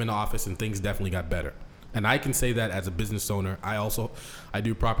when he came into office, and things definitely got better. And I can say that as a business owner. I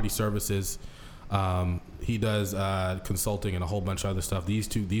do property services. He does consulting and a whole bunch of other stuff.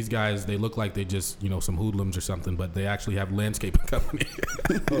 These guys, they look like they just some hoodlums or something, but they actually have landscaping company.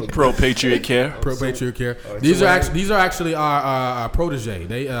 Pro Patriot Care. Pro Patriot Care. so These when are actually our protege.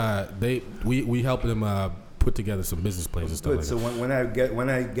 We help them put together some business plans and stuff Good. like So that. when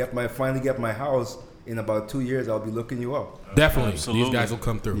I finally get my house in about 2 years, I'll be looking you up. Definitely, Absolutely. these guys will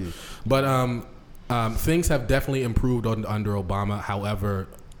come through. But things have definitely improved under Obama. However,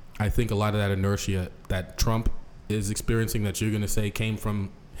 I think a lot of that inertia that Trump is experiencing, that you're going to say, came from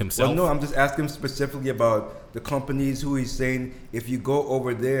himself. Well, no, I'm just asking specifically about the companies who he's saying if you go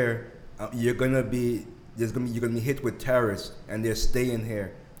over there, you're gonna be hit with tariffs, and they're staying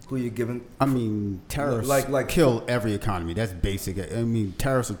here. Who you giving? I mean, tariffs Like- kill every economy. That's basic. I mean,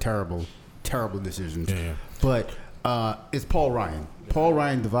 tariffs are terrible decisions. Yeah. But it's Paul Ryan. Paul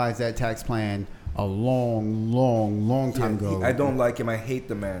Ryan devised that tax plan a long time ago. I don't like him. I hate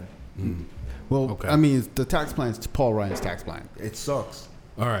the man. Well, Okay. I mean, the tax plan is Paul Ryan's tax plan. It sucks.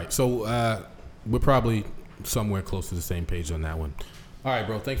 All right, so we're probably somewhere close to the same page on that one. All right,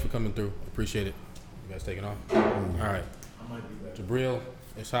 bro. Thanks for coming through. Appreciate it. You guys taking off? All right. Jabril,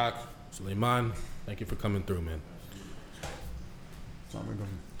 Ishaq, Suleiman, thank you for coming through, man.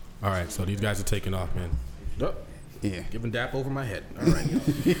 All right, so these guys are taking off, man. Yeah. Giving dap over my head. All right.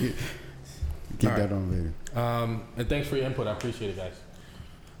 Get All that on later. And thanks for your input. I appreciate it, guys.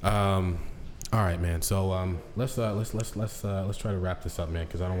 All right, man. So let's try to wrap this up, man,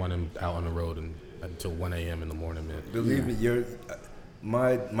 because I don't want him out on the road until 1 a.m. in the morning, man. Believe me, you're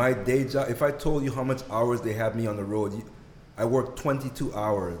my day job. If I told you how much hours they have me on the road, I work 22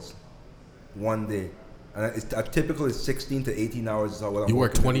 hours one day, and typically it's 16 to 18 hours. Is what I'm You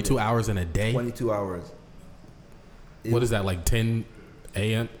work working every 22 day. hours in a day? 22 hours. What is that, like 10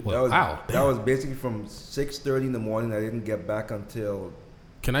 a.m.? Well, wow. That was basically from 6:30 in the morning. I didn't get back until.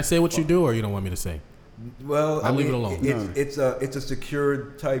 Can I say what you do, or you don't want me to say? Well, I'll leave it alone. It's a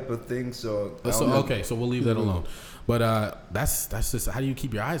secured type of thing, so. I don't know. Okay, so we'll leave that alone. But that's just, how do you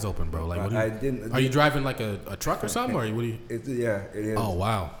keep your eyes open, bro? Like, what do you, I didn't. are you driving like a truck or something, or what do you? It is. Oh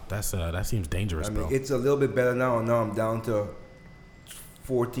wow, that seems dangerous, I mean, bro. it's a little bit better now. Now I'm down to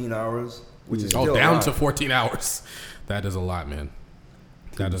 14 hours, which is Oh, still a down lot. to 14 hours. That is a lot, man.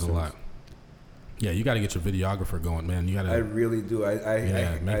 That is a lot. Yeah, you got to get your videographer going, man. You got I to really do. make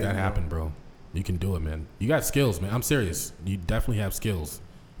that happen, bro. You can do it, man. You got skills, man. I'm serious. You definitely have skills.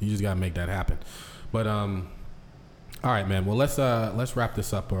 You just gotta make that happen. But all right, man. Well, let's wrap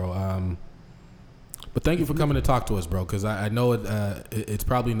this up, bro. But thank you for coming to talk to us, bro. Because I know it's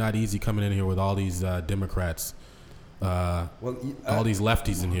probably not easy coming in here with all these Democrats. All these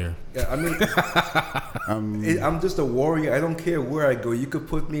lefties in here. Yeah, I mean, I'm just a warrior. I don't care where I go. You could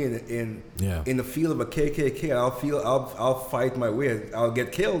put me in the field of a KKK. I'll fight my way. I'll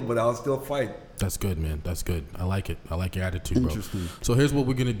get killed, but I'll still fight. That's good, man. That's good. I like it. I like your attitude, bro. Interesting. So here's what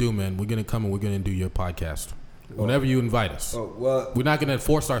we're gonna do, man. We're gonna come and we're gonna do your podcast whenever you invite us. Oh, well, we're not gonna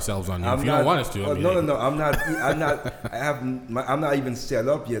force ourselves on you if you don't want us to. No. I'm not even set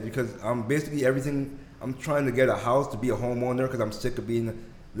up yet because I'm basically everything. I'm trying to get a house to be a homeowner because I'm sick of living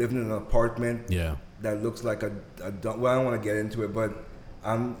in an apartment. Yeah. That looks like well, I don't want to get into it, but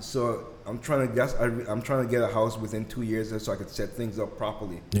I'm trying to get a house within 2 years so I could set things up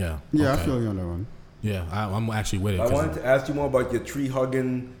properly. Yeah. Yeah, okay. I feel you on that one. Yeah, I'm actually with it. I wanted to ask you more about your tree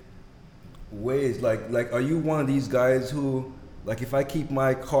hugging ways. Like, are you one of these guys who, like, if I keep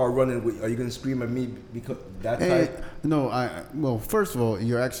my car running, are you gonna scream at me because that type? No, well, first of all,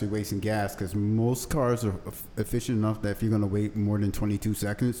 you're actually wasting gas because most cars are efficient enough that if you're gonna wait more than 22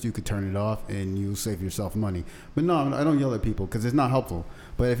 seconds, you could turn it off and you'll save yourself money. But no, I don't yell at people because it's not helpful.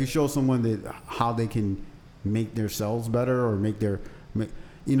 But if you show someone that how they can make their cells better or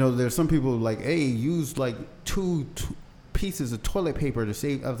there's some people like, hey, use like two pieces of toilet paper to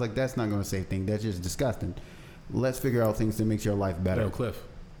save. I was like, that's not gonna save things. That's just disgusting. Let's figure out things that makes your life better. Yo, Cliff,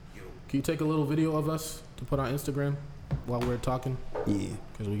 can you take a little video of us to put on Instagram while we're talking? Yeah,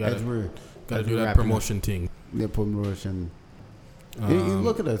 because we gotta do that promotion thing. The promotion. You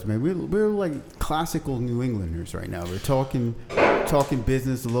look at us, man. We're like classical New Englanders right now. We're talking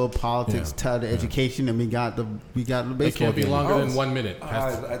business, a little politics, tied to education, and we got the baseball. It can't be game. longer than 1 minute.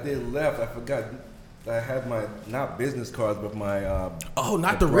 I did left. I forgot. I had my not business cards, but my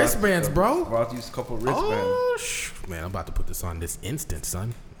not the wristbands, bro. Brought you a couple wristbands. Oh, man, I'm about to put this on this instant,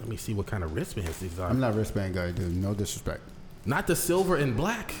 son. Let me see what kind of wristbands these are. I'm not a wristband guy, dude. No disrespect. Not the silver and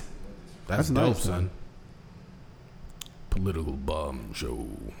black. That's dope, nice, son. Political Bum Show.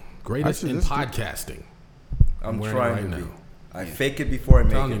 Greatest in podcasting. I'm wearing trying it right to be. now. I fake it before I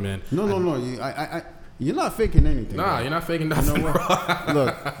make Telling it. you, man. No. You're not faking anything. Nah, bro. you're not faking nothing. You know what?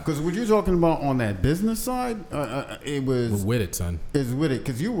 Look, because what you're talking about on that business side, it was. We're with it, son. It's with it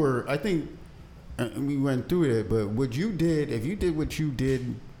because you were. I think we went through it, but what you did, if you did what you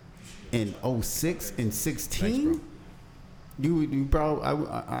did in 06 and 16, you probably.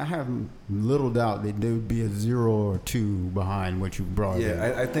 I have little doubt that there would be a 0 or 2 behind what you brought.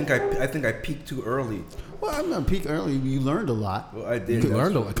 Yeah, I think I peaked too early. Well, I'm not peak early. You learned a lot. Well, I did. You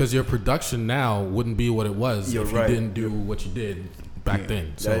learned a lot because your production now wouldn't be what it was if you didn't do what you did back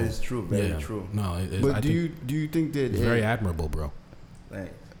then. So, that is true. Very true. No, but do you think that it's very admirable, bro?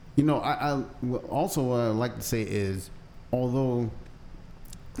 Thanks. I also what I like to say is, although,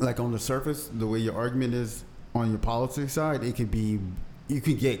 like on the surface, the way your argument is on your politics side, it could be. You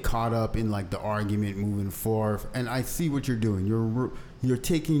can get caught up in like the argument moving forth, and I see what you're doing. You're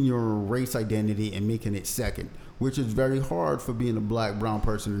taking your race identity and making it second, which is very hard for being a black, brown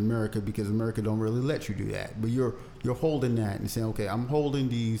person in America because America don't really let you do that. But you're holding that and saying, okay, I'm holding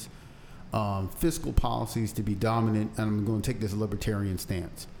these fiscal policies to be dominant, and I'm going to take this libertarian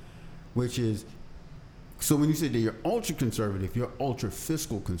stance, which is. So when you say that you're ultra conservative, you're ultra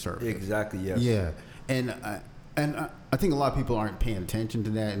fiscal conservative. Exactly. Yes. Yeah, and I think a lot of people aren't paying attention to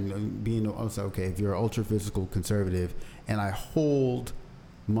that and being also okay. If you're ultra fiscal conservative, and I hold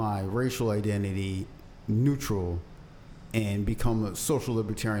my racial identity neutral and become a social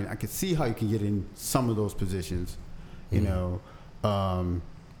libertarian, I can see how you can get in some of those positions. You know, I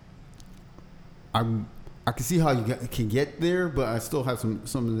can see how you can get there, but I still have some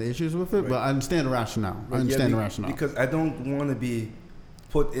of the issues with it. Right. But I understand the rationale. Right. The rationale because I don't want to be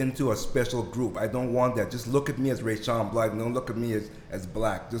put into a special group. I don't want that. Just look at me as Rasean Blyden. Don't look at me as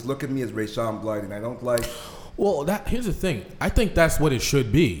black. Just look at me as Rasean Blyden. I don't like. Well, here's the thing. I think that's what it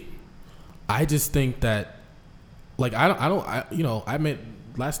should be. I just think that, like, I mean,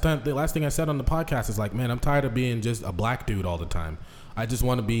 the last thing I said on the podcast is like, man, I'm tired of being just a black dude all the time. I just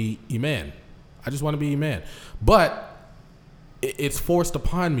want to be Iman. But it's forced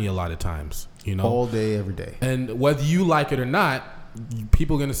upon me a lot of times, you know, all day, every day. And whether you like it or not,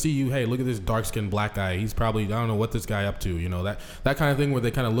 people are going to see you, hey, look at this dark-skinned black guy. He's probably, I don't know what this guy up to, you know, that kind of thing where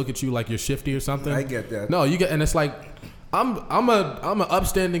they kind of look at you like you're shifty or something. I get that. No, you get, and it's like, I'm an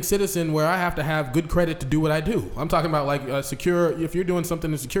upstanding citizen where I have to have good credit to do what I do. I'm talking about like secure. If you're doing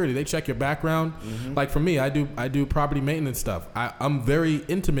something in security, they check your background. Mm-hmm. Like for me, I do property maintenance stuff. I'm very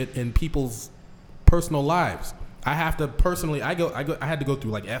intimate in people's personal lives. I have to personally. I had to go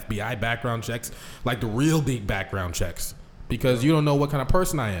through like FBI background checks, like the real deep background checks, because you don't know what kind of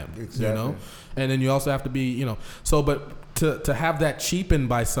person I am. Exactly. You know, and then you also have to be, you know. So, but to have that cheapened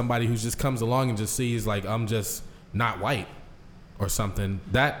by somebody who just comes along and just sees like I'm just not white or something,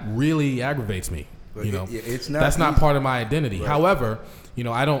 that really aggravates me. But you know, it's not. That's not part of my identity. Right. However, you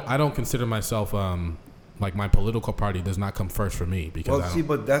know, I don't consider myself like my political party does not come first for me because Well, see,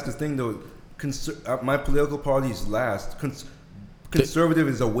 but that's the thing though. My political party is last. Conservative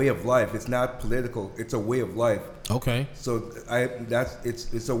is a way of life. It's not political. It's a way of life. Okay. So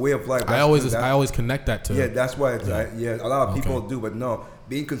it's a way of life. I always connect that to. Yeah, that's why. A lot of people Okay. do, but no,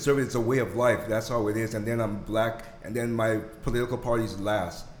 being conservative is a way of life. That's how it is. And then I'm black, and then my political party is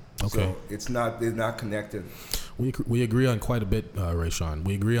last. Okay. So they're not connected. We agree on quite a bit, Rasean.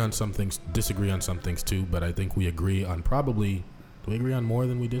 We agree on some things, disagree on some things too, but I think we agree on probably. Do we agree on more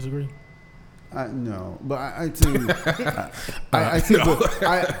than we disagree? No, but I think I think No.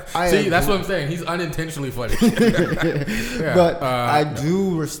 I See, that's what I'm saying. He's unintentionally funny. Yeah, but I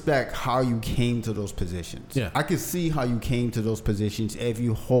do respect how you came to those positions. Yeah. I can see how you came to those positions if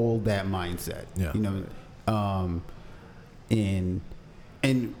you hold that mindset. Yeah. You know, and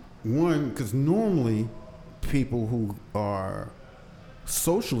one, because normally people who are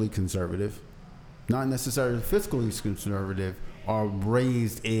socially conservative, not necessarily fiscally conservative, are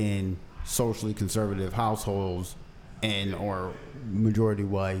raised in socially conservative households and or majority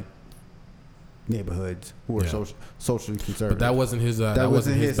white neighborhoods who are Yeah. socially conservative. But that wasn't his. That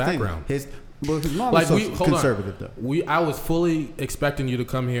wasn't his background. His mom Like was conservative though. I was fully expecting you to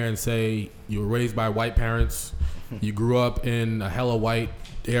come here and say you were raised by white parents, you grew up in a hella white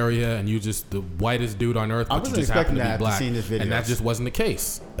area, and you just the whitest dude on earth, I but you wasn't just happen expecting to be that black, after seeing this video. and that just wasn't the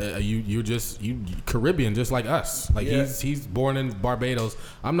case. You Caribbean, just like us. Like Yeah. he's born in Barbados.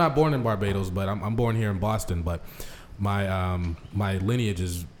 I'm not born in Barbados, but I'm born here in Boston. But my lineage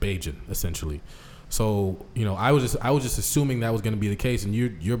is Bajan essentially. So you know, I was just assuming that was going to be the case, and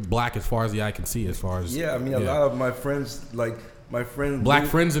you're black as far as the eye can see. As far as Yeah, I mean, a lot of my friends, like my friend, black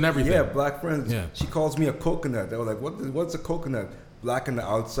friends and everything. Yeah, black friends. Yeah. She calls me a coconut. They were like, "What's a coconut? Black on the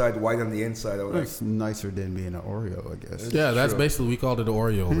outside, white on the inside." I was like, That's nicer than being an Oreo, I guess. Yeah, that's True. basically, we called it an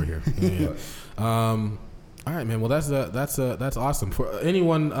Oreo over here. Yeah. All right, man. Well, that's awesome. For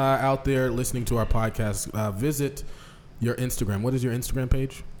anyone out there listening to our podcast, visit your Instagram. What is your Instagram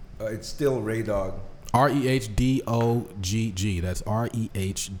page? it's still RehDogg. RehDogg. That's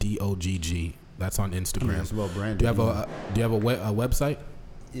RehDogg. That's on Instagram. That's well branded. Do you have a website?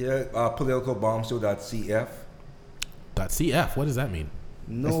 Yeah, politicalbombshow.cf. .cf. What does that mean?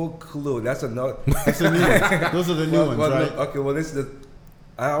 No clue. That's another. That's a new one. Those are the new ones, right? Okay, well, this is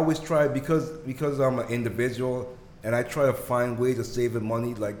I always try because I'm an individual and I try to find ways of saving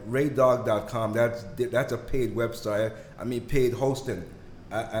money. Like RehDogg.com. That's a paid website. I mean, paid hosting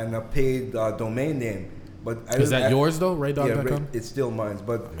and a paid domain name. But Is that yours though? RehDogg.com. Yeah, it's still mine.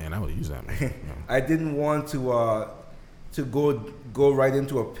 But Man, I would use that. Man. I didn't want to go right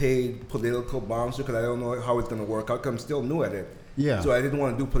into a paid political bombshell because I don't know how it's going to work out. 'Cause I'm still new at it. Yeah. So I didn't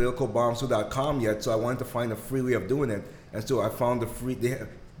want to do politicalbombshell.com yet. So I wanted to find a free way of doing it, and so I found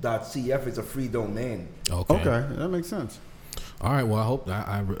 .cf is a free domain. Okay, that makes sense. All right. Well,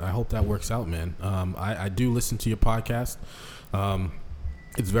 I hope that works out, man. I do listen to your podcast.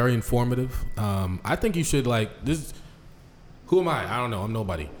 It's very informative. I think you should like this. Who am I? I don't know. I'm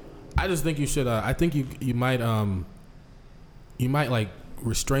nobody. I just think you should. I think you might like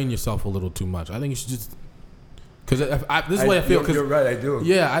restrain yourself a little too much. I think you should just. Because this is the way I feel. You're right. I do.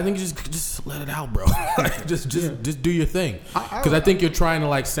 Yeah, I think you just let it out, bro. Like, just do your thing. Because I think you're trying to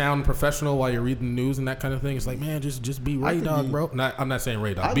like sound professional while you're reading the news and that kind of thing. It's like, man, just be RehDogg, bro. I'm not saying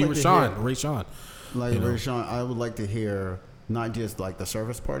RehDogg. Be like Rasean. Like You know? Rasean, I would like to hear not just like the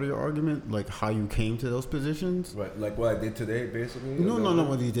service part of your argument, like how you came to those positions. Right, like what I did today, basically. No,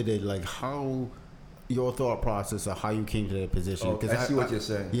 what you did it, like how your thought process of how you came to that position. Oh, I see what you're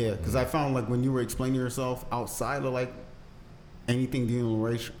saying. Yeah, because I found like when you were explaining yourself outside of like anything dealing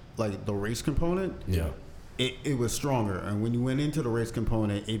with race, like the race component, Yeah. it was stronger. And when you went into the race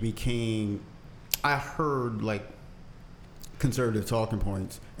component, it became, I heard like conservative talking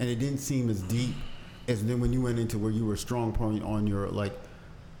points, and it didn't seem as deep as then when you went into where you were strong point on your like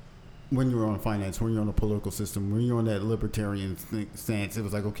when you were on finance, when you're on the political system, when you're on that libertarian stance. It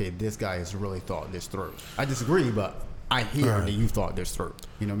was like, okay, this guy has really thought this through. I disagree, but I hear that you thought this through.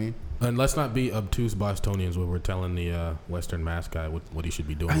 You know what I mean? And let's not be obtuse Bostonians when we're telling the Western mass guy what he should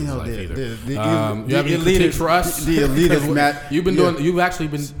be doing in his life either. You have any critiques for us? The elitist Matt. You've been doing. You've actually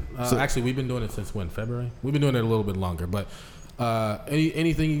been. Actually, we've been doing it since when? February. We've been doing it a little bit longer, but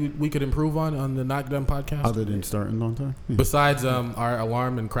Anything we could improve on the Not Done podcast? Other than starting on time? Yeah. Besides our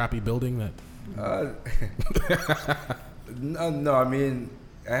alarm and crappy building that. No, I mean,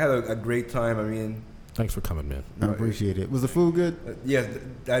 I had a great time. I mean, thanks for coming, man. I appreciate it. Was the food good? Yes,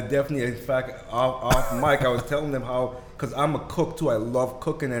 I definitely. In fact, off mic, I was telling them how, because I'm a cook too. I love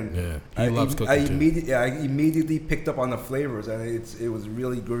cooking, and he loves cooking too. I immediately picked up on the flavors, and it was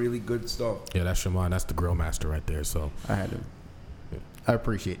really good stuff. Yeah, that's Shimon. That's the grill master right there. So I had to. I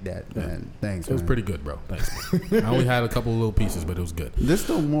appreciate that, man. Thanks. It was pretty good, bro. Thanks. Man. I only had a couple of little pieces, but it was good. There's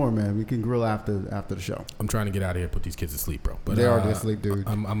still more, man. We can grill after the show. I'm trying to get out of here and put these kids to sleep, bro. But they are asleep, dude.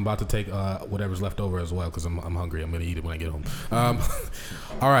 I'm about to take whatever's left over as well because I'm hungry. I'm gonna eat it when I get home.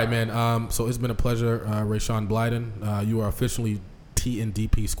 All right, man. So it's been a pleasure, Rasean Blyden. You are officially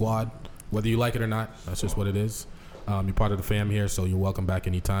TNDP squad, whether you like it or not. That's just what it is. You're part of the fam here, so you're welcome back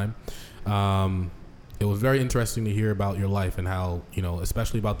anytime. It was very interesting to hear about your life and how,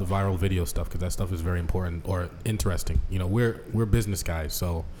 especially about the viral video stuff, because that stuff is very important or interesting. We're business guys,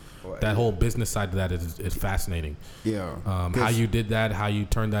 so that whole business side of that is fascinating. Yeah. How you did that, how you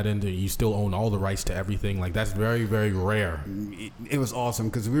turned that into, you still own all the rights to everything. Like, that's very, very rare. It was awesome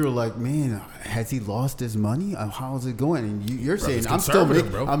because we were like, man, has he lost his money? How is it going? And you're saying, I'm still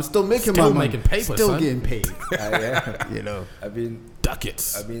making my money. Making paper, still son. Getting paid. I mean,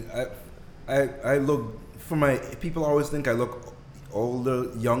 ducats. I mean, I look, for my people always think I look older,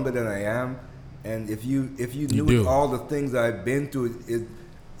 younger than I am, and if you knew all the things that I've been through,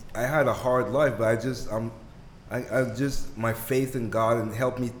 I had a hard life, but I just my faith in God and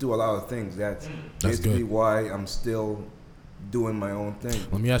helped me through a lot of things. That's basically good. Why I'm still doing my own thing.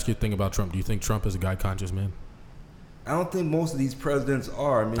 Let me ask you a thing about Trump. Do you think Trump is a God conscious man? I don't think most of these presidents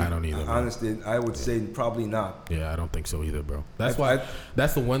are. I mean, I don't either. Honestly, I would say probably not. Yeah, I don't think so either, bro. That's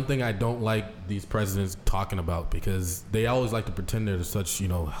that's the one thing I don't like these presidents talking about, because they always like to pretend they're such,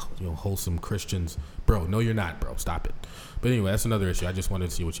 wholesome Christians. Bro, no, you're not, bro. Stop it. But anyway, that's another issue. I just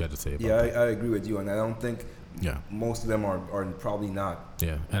wanted to see what you had to say about that. I agree with you, and I don't think most of them are probably not.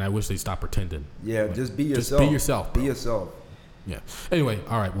 Yeah, and I wish they stop pretending. Yeah, just be yourself. Just be yourself, bro. Be yourself. Yeah. Anyway,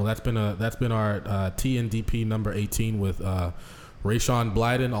 all right. Well, that's been our TNDP number 18 with Rasean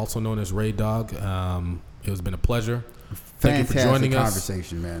Blyden, also known as RehDogg. It has been a pleasure. Thank you for joining us.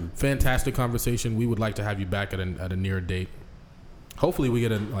 Conversation, man. Fantastic conversation. We would like to have you back at a near date. Hopefully, we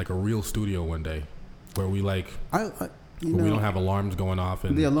get a real studio one day where we we don't have alarms going off.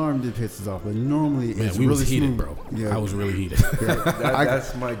 And the alarm did piss us off, but normally it's we really was heated, smooth. bro. Yeah. I was really heated.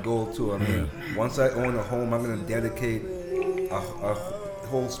 That's my goal too. I mean, once I own a home, I'm gonna dedicate a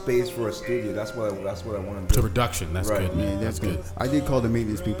whole space for a studio. That's what I want to do. To production. That's good, man. Yeah, that's good. I did call the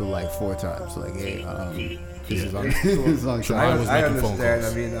maintenance people like 4 times. Like, hey, this is on. I understand.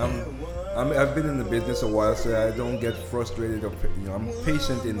 I mean, I've been in the business a while, so I don't get frustrated. I'm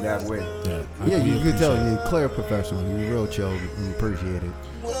patient in that way. Yeah, you can tell you're a clear professional. You're real chill. We appreciate it.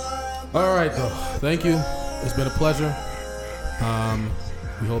 All right, though. Thank you. It's been a pleasure.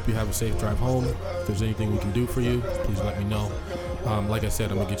 We hope you have a safe drive home. If there's anything we can do for you, please let me know. Like I said,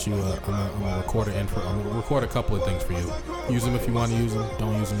 I'm gonna get you. I'm gonna record I'm gonna record a couple of things for you. Use them if you want to use them.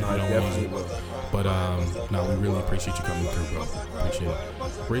 Don't use them if you don't want to use them. But no, we really appreciate you coming through, bro. Appreciate it.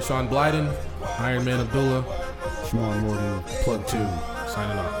 Rasean Blyden, Iron Man Abdullah, Shimon Morgan, Plug 2,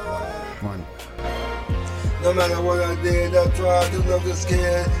 signing off. One. No matter what I did, I tried to look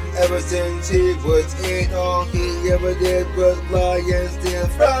scared. Ever since he was 8, all he ever did was lie and steal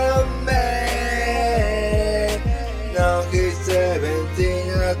from me. Now he's 17,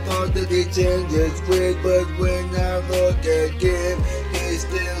 and I thought that he changed his ways, but when I look at him, he's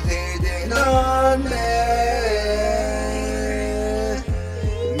still hating on me.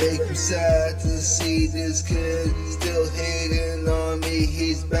 Make me sad to see this kid still hating on me.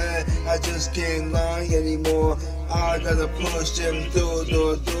 He's bad, I just can't lie anymore. I gotta push him through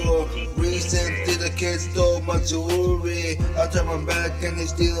the door. Recently the kid stole my jewelry. I turn my back and he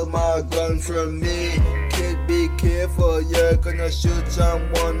steal my gun from me. Kid, be careful, you're gonna shoot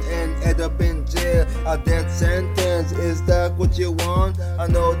someone and end up in jail. A death sentence, is that what you want? I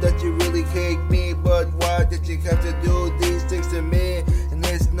know that you really hate me, but why did you have to do these things to me? And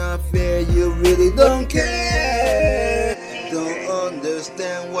it's not fair, you really don't care. Don't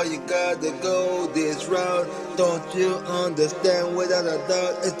understand why you gotta go this route. Don't you understand? Without a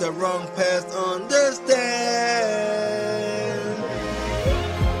doubt, it's the wrong path. Understand?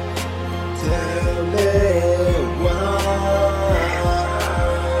 Tell me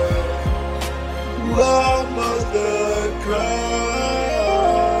why must I cry?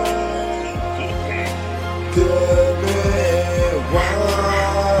 Tell me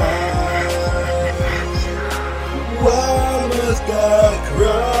why must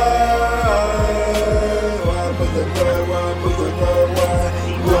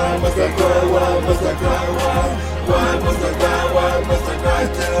must I cry? Why must I cry? Why must I cry?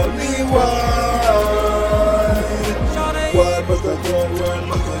 Tell me why. Why must I cry? Why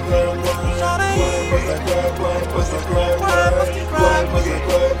must I cry? Why must I cry? Why must I cry? Why must I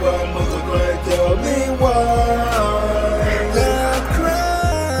cry? Why must I cry? Tell me why. I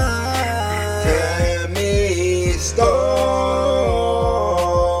cry. Tammy Starr.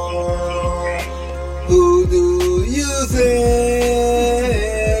 Who do you think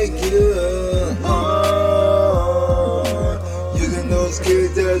you are? Using those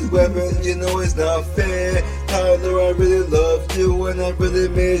kids as weapons, you know it's not fair. Tyler, I really loved you and I really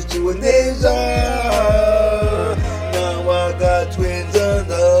missed you in Asia. Now I got twins on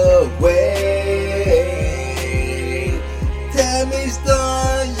the way. Tammy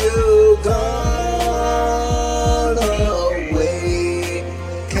Starr, you gone away.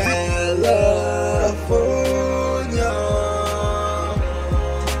 California,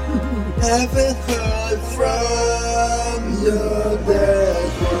 haven't heard from your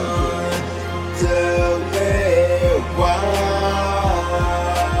dad. Tell me why.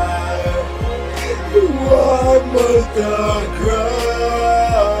 Why must I cry?